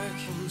dark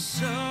from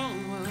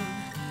someone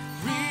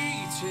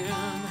reaching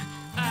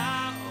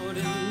out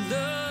in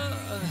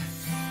love,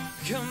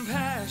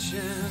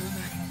 compassion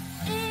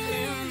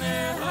in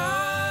their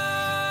hearts.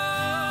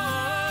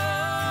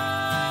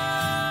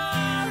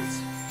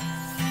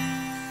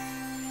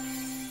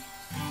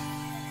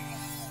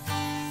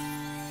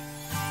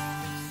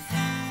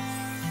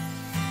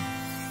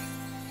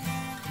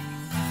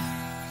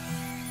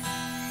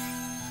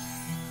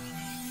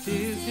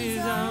 This is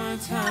our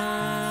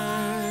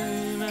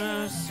time,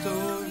 our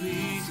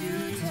story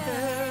to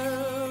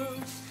tell.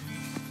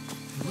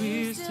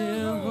 We're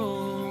still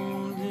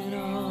holding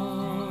on.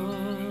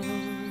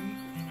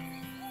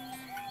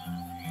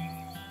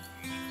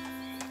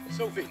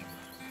 Sophie.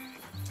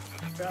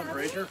 Found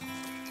Ranger.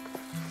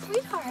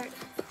 Sweetheart.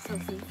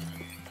 Sophie,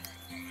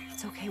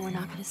 it's okay. We're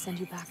not going to send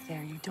you back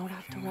there. You don't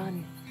have to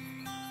run.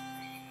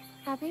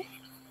 Abby?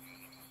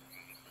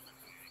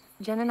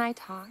 Jen and I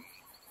talked,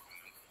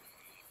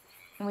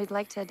 and we'd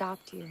like to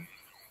adopt you.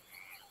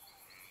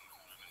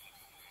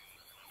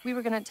 We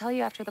were gonna tell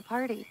you after the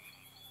party.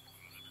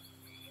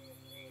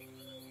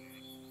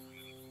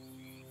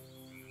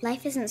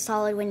 Life isn't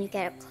solid when you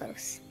get up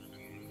close.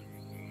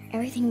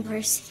 Everything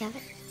blurs together.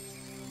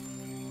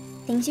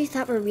 Things you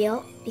thought were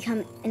real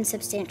become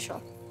insubstantial.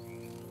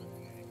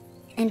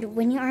 And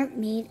when you aren't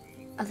made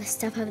of the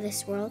stuff of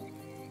this world,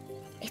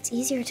 it's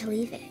easier to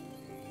leave it.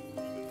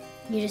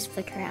 You just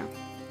flicker out.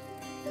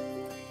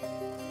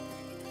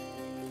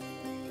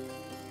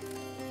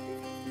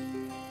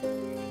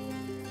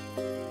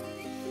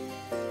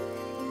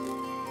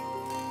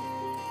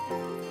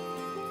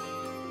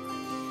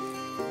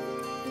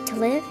 To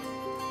live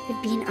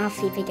would be an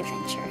awfully big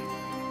adventure.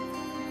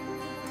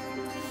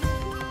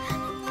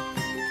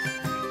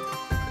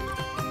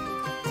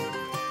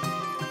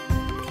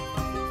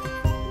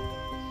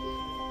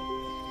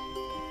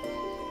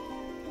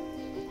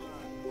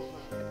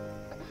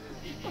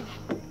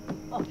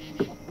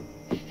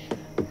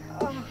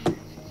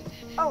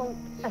 Oh,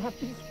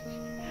 Abby.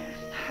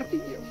 Abby,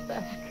 you're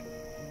back.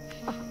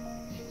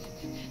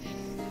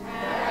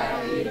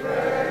 Happy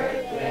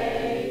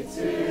birthday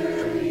to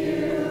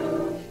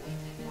you.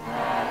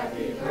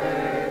 Happy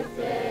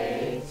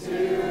birthday to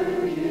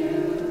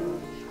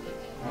you.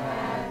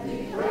 Happy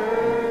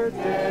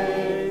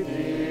birthday,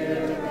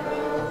 dear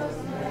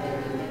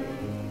Rosemary.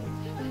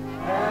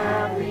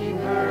 Happy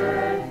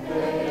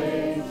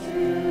birthday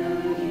to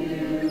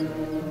you.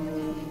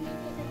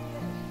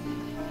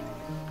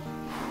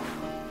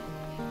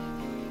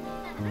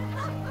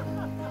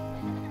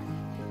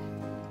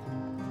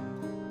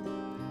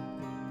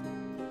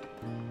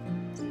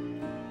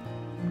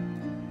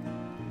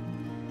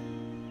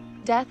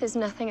 Death is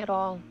nothing at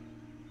all.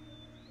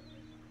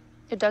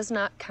 It does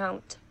not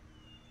count.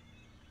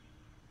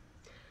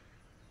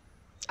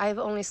 I have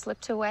only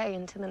slipped away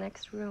into the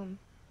next room.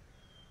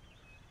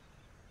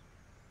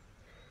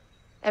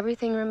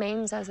 Everything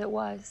remains as it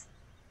was.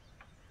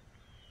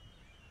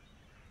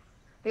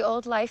 The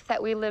old life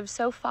that we lived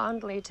so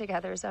fondly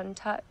together is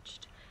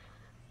untouched,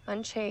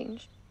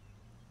 unchanged.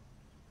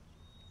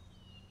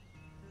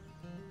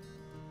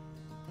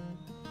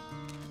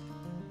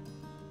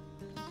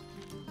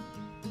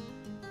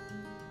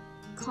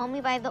 Call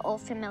me by the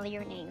old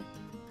familiar name.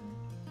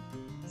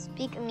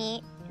 Speak of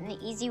me in the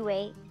easy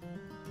way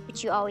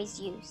which you always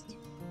used.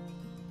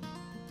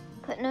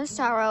 Put no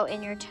sorrow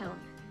in your tone.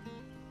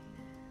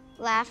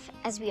 Laugh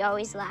as we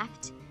always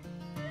laughed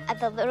at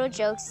the little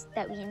jokes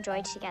that we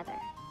enjoyed together.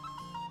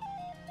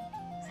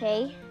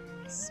 Play,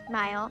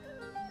 smile,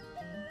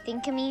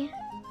 think of me,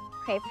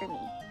 pray for me.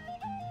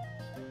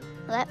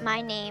 Let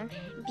my name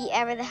be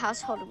ever the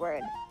household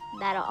word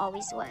that it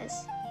always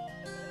was.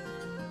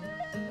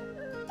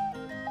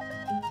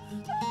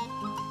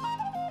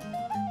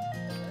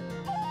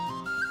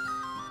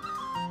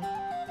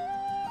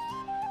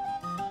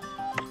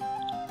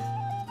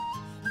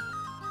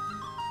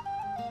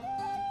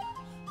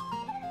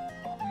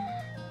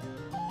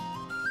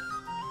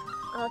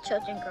 All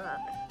children grow up,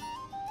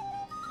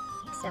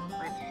 except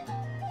one.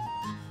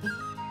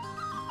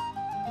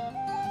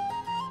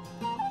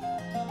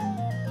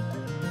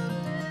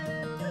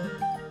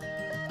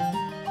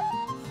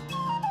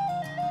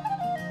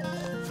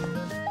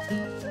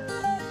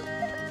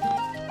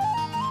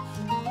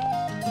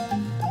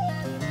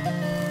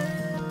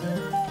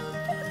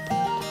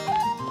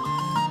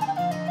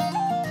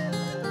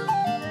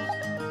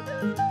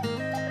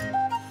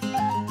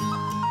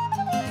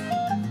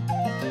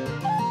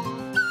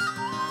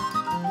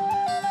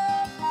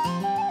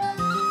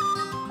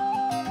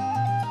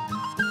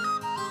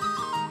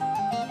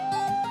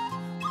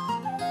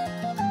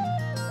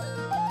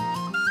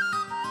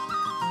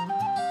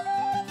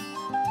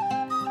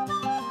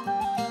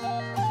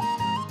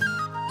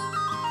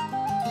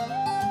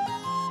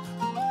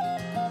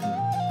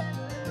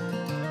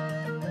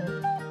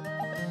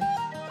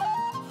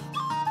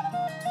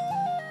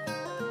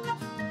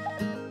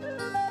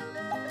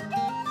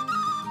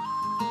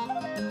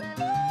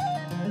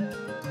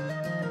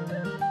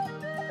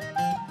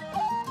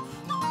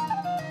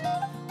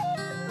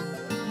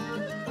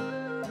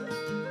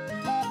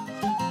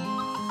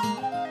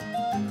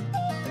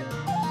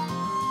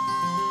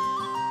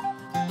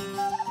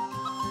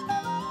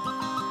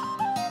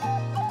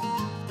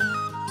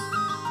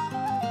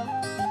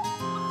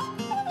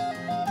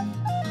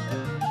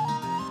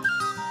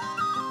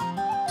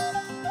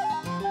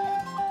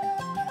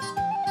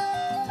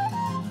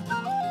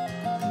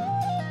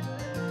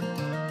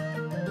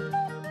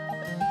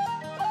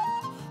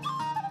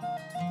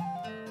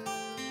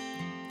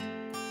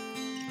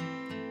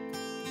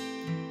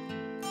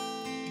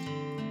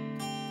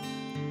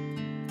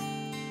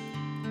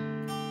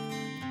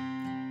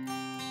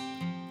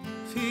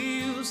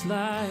 Feels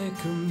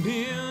like a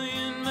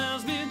million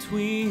miles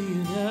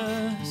between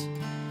us.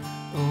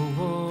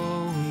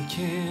 Oh, we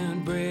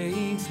can't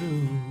break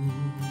through.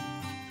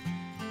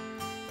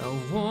 I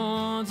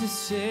want to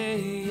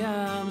say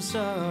I'm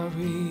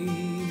sorry.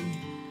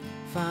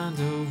 Find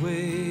a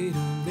way to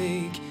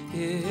make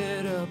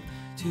it up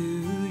to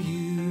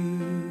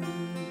you.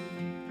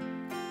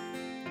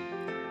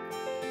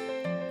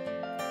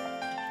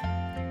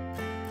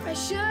 I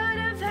should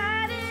have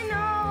had an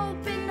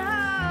open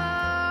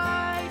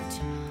heart,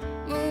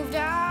 moved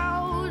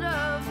out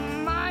of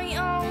my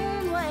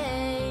own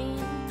way.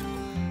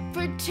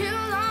 For too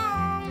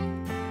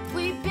long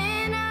we've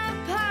been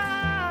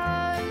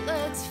apart.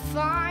 Let's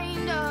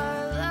find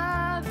our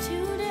love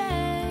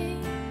today.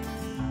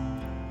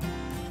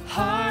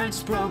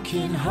 Hearts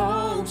broken,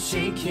 hopes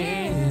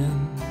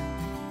shaken.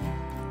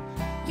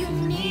 You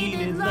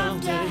needed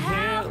love to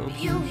help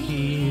you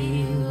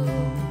heal.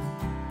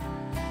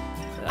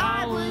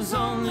 I was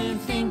only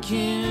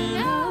thinking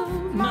of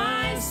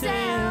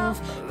myself,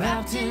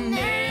 wrapped in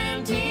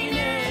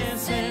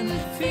emptiness and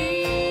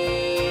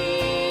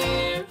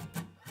fear.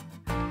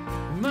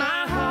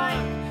 My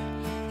heart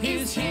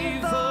is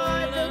here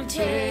for the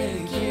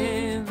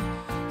taking.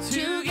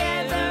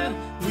 Together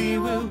we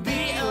will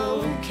be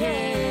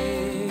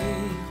okay.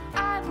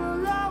 I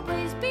will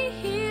always be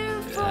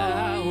here for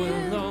I you.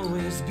 will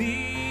always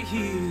be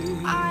here.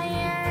 I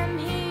am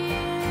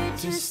here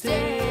to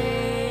stay.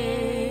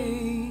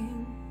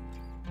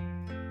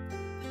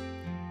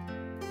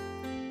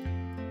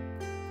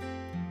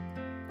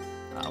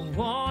 I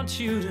want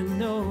you to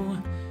know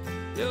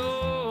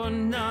you're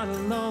not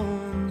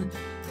alone.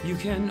 You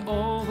can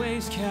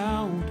always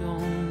count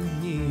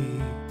on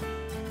me.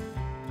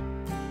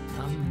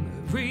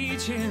 I'm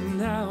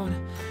reaching out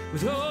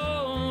with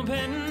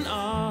open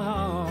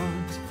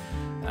arms.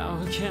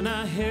 How can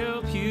I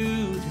help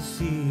you to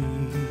see?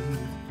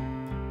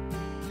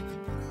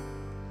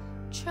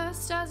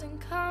 Trust doesn't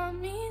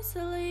come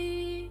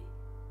easily.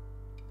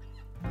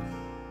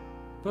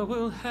 But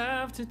we'll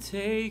have to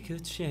take a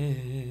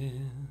chance.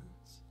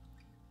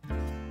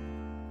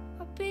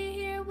 I'll be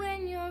here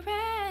when you're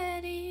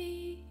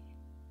ready.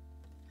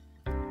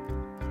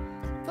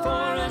 For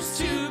us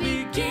to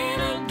begin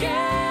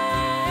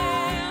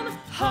again.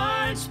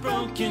 Hearts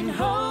broken,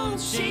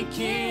 hopes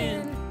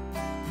shaken.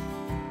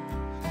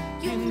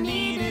 You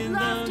needed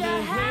love to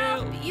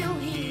help you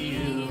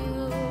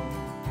heal.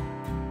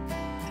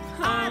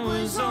 I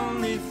was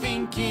only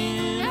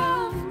thinking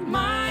of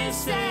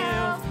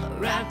myself,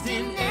 wrapped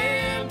in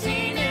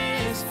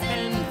emptiness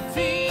and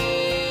fear.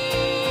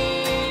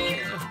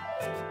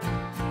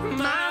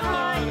 My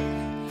heart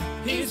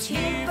is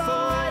here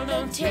for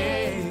the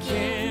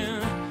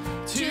taking.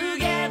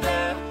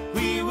 Together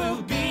we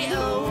will be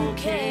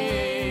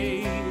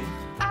okay.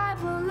 I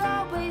will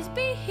always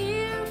be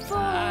here for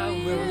I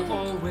you. will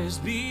always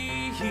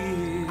be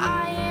here.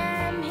 I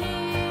am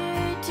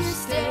here to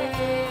stay.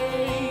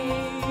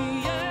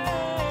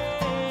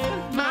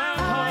 My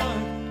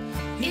heart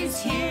is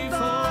here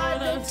for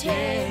the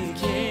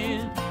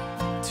taking.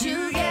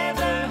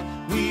 Together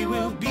we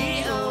will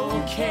be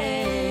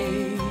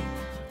okay.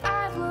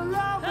 I will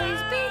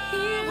always be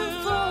here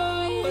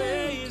for you.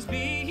 Always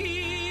be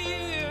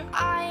here.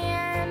 I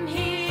am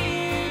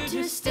here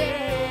to stay.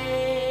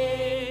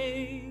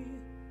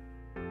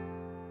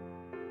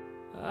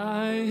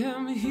 I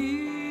am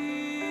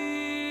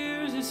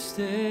here to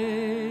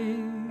stay.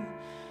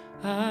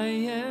 I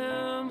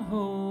am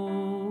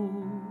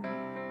home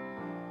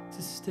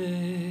to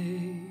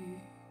stay.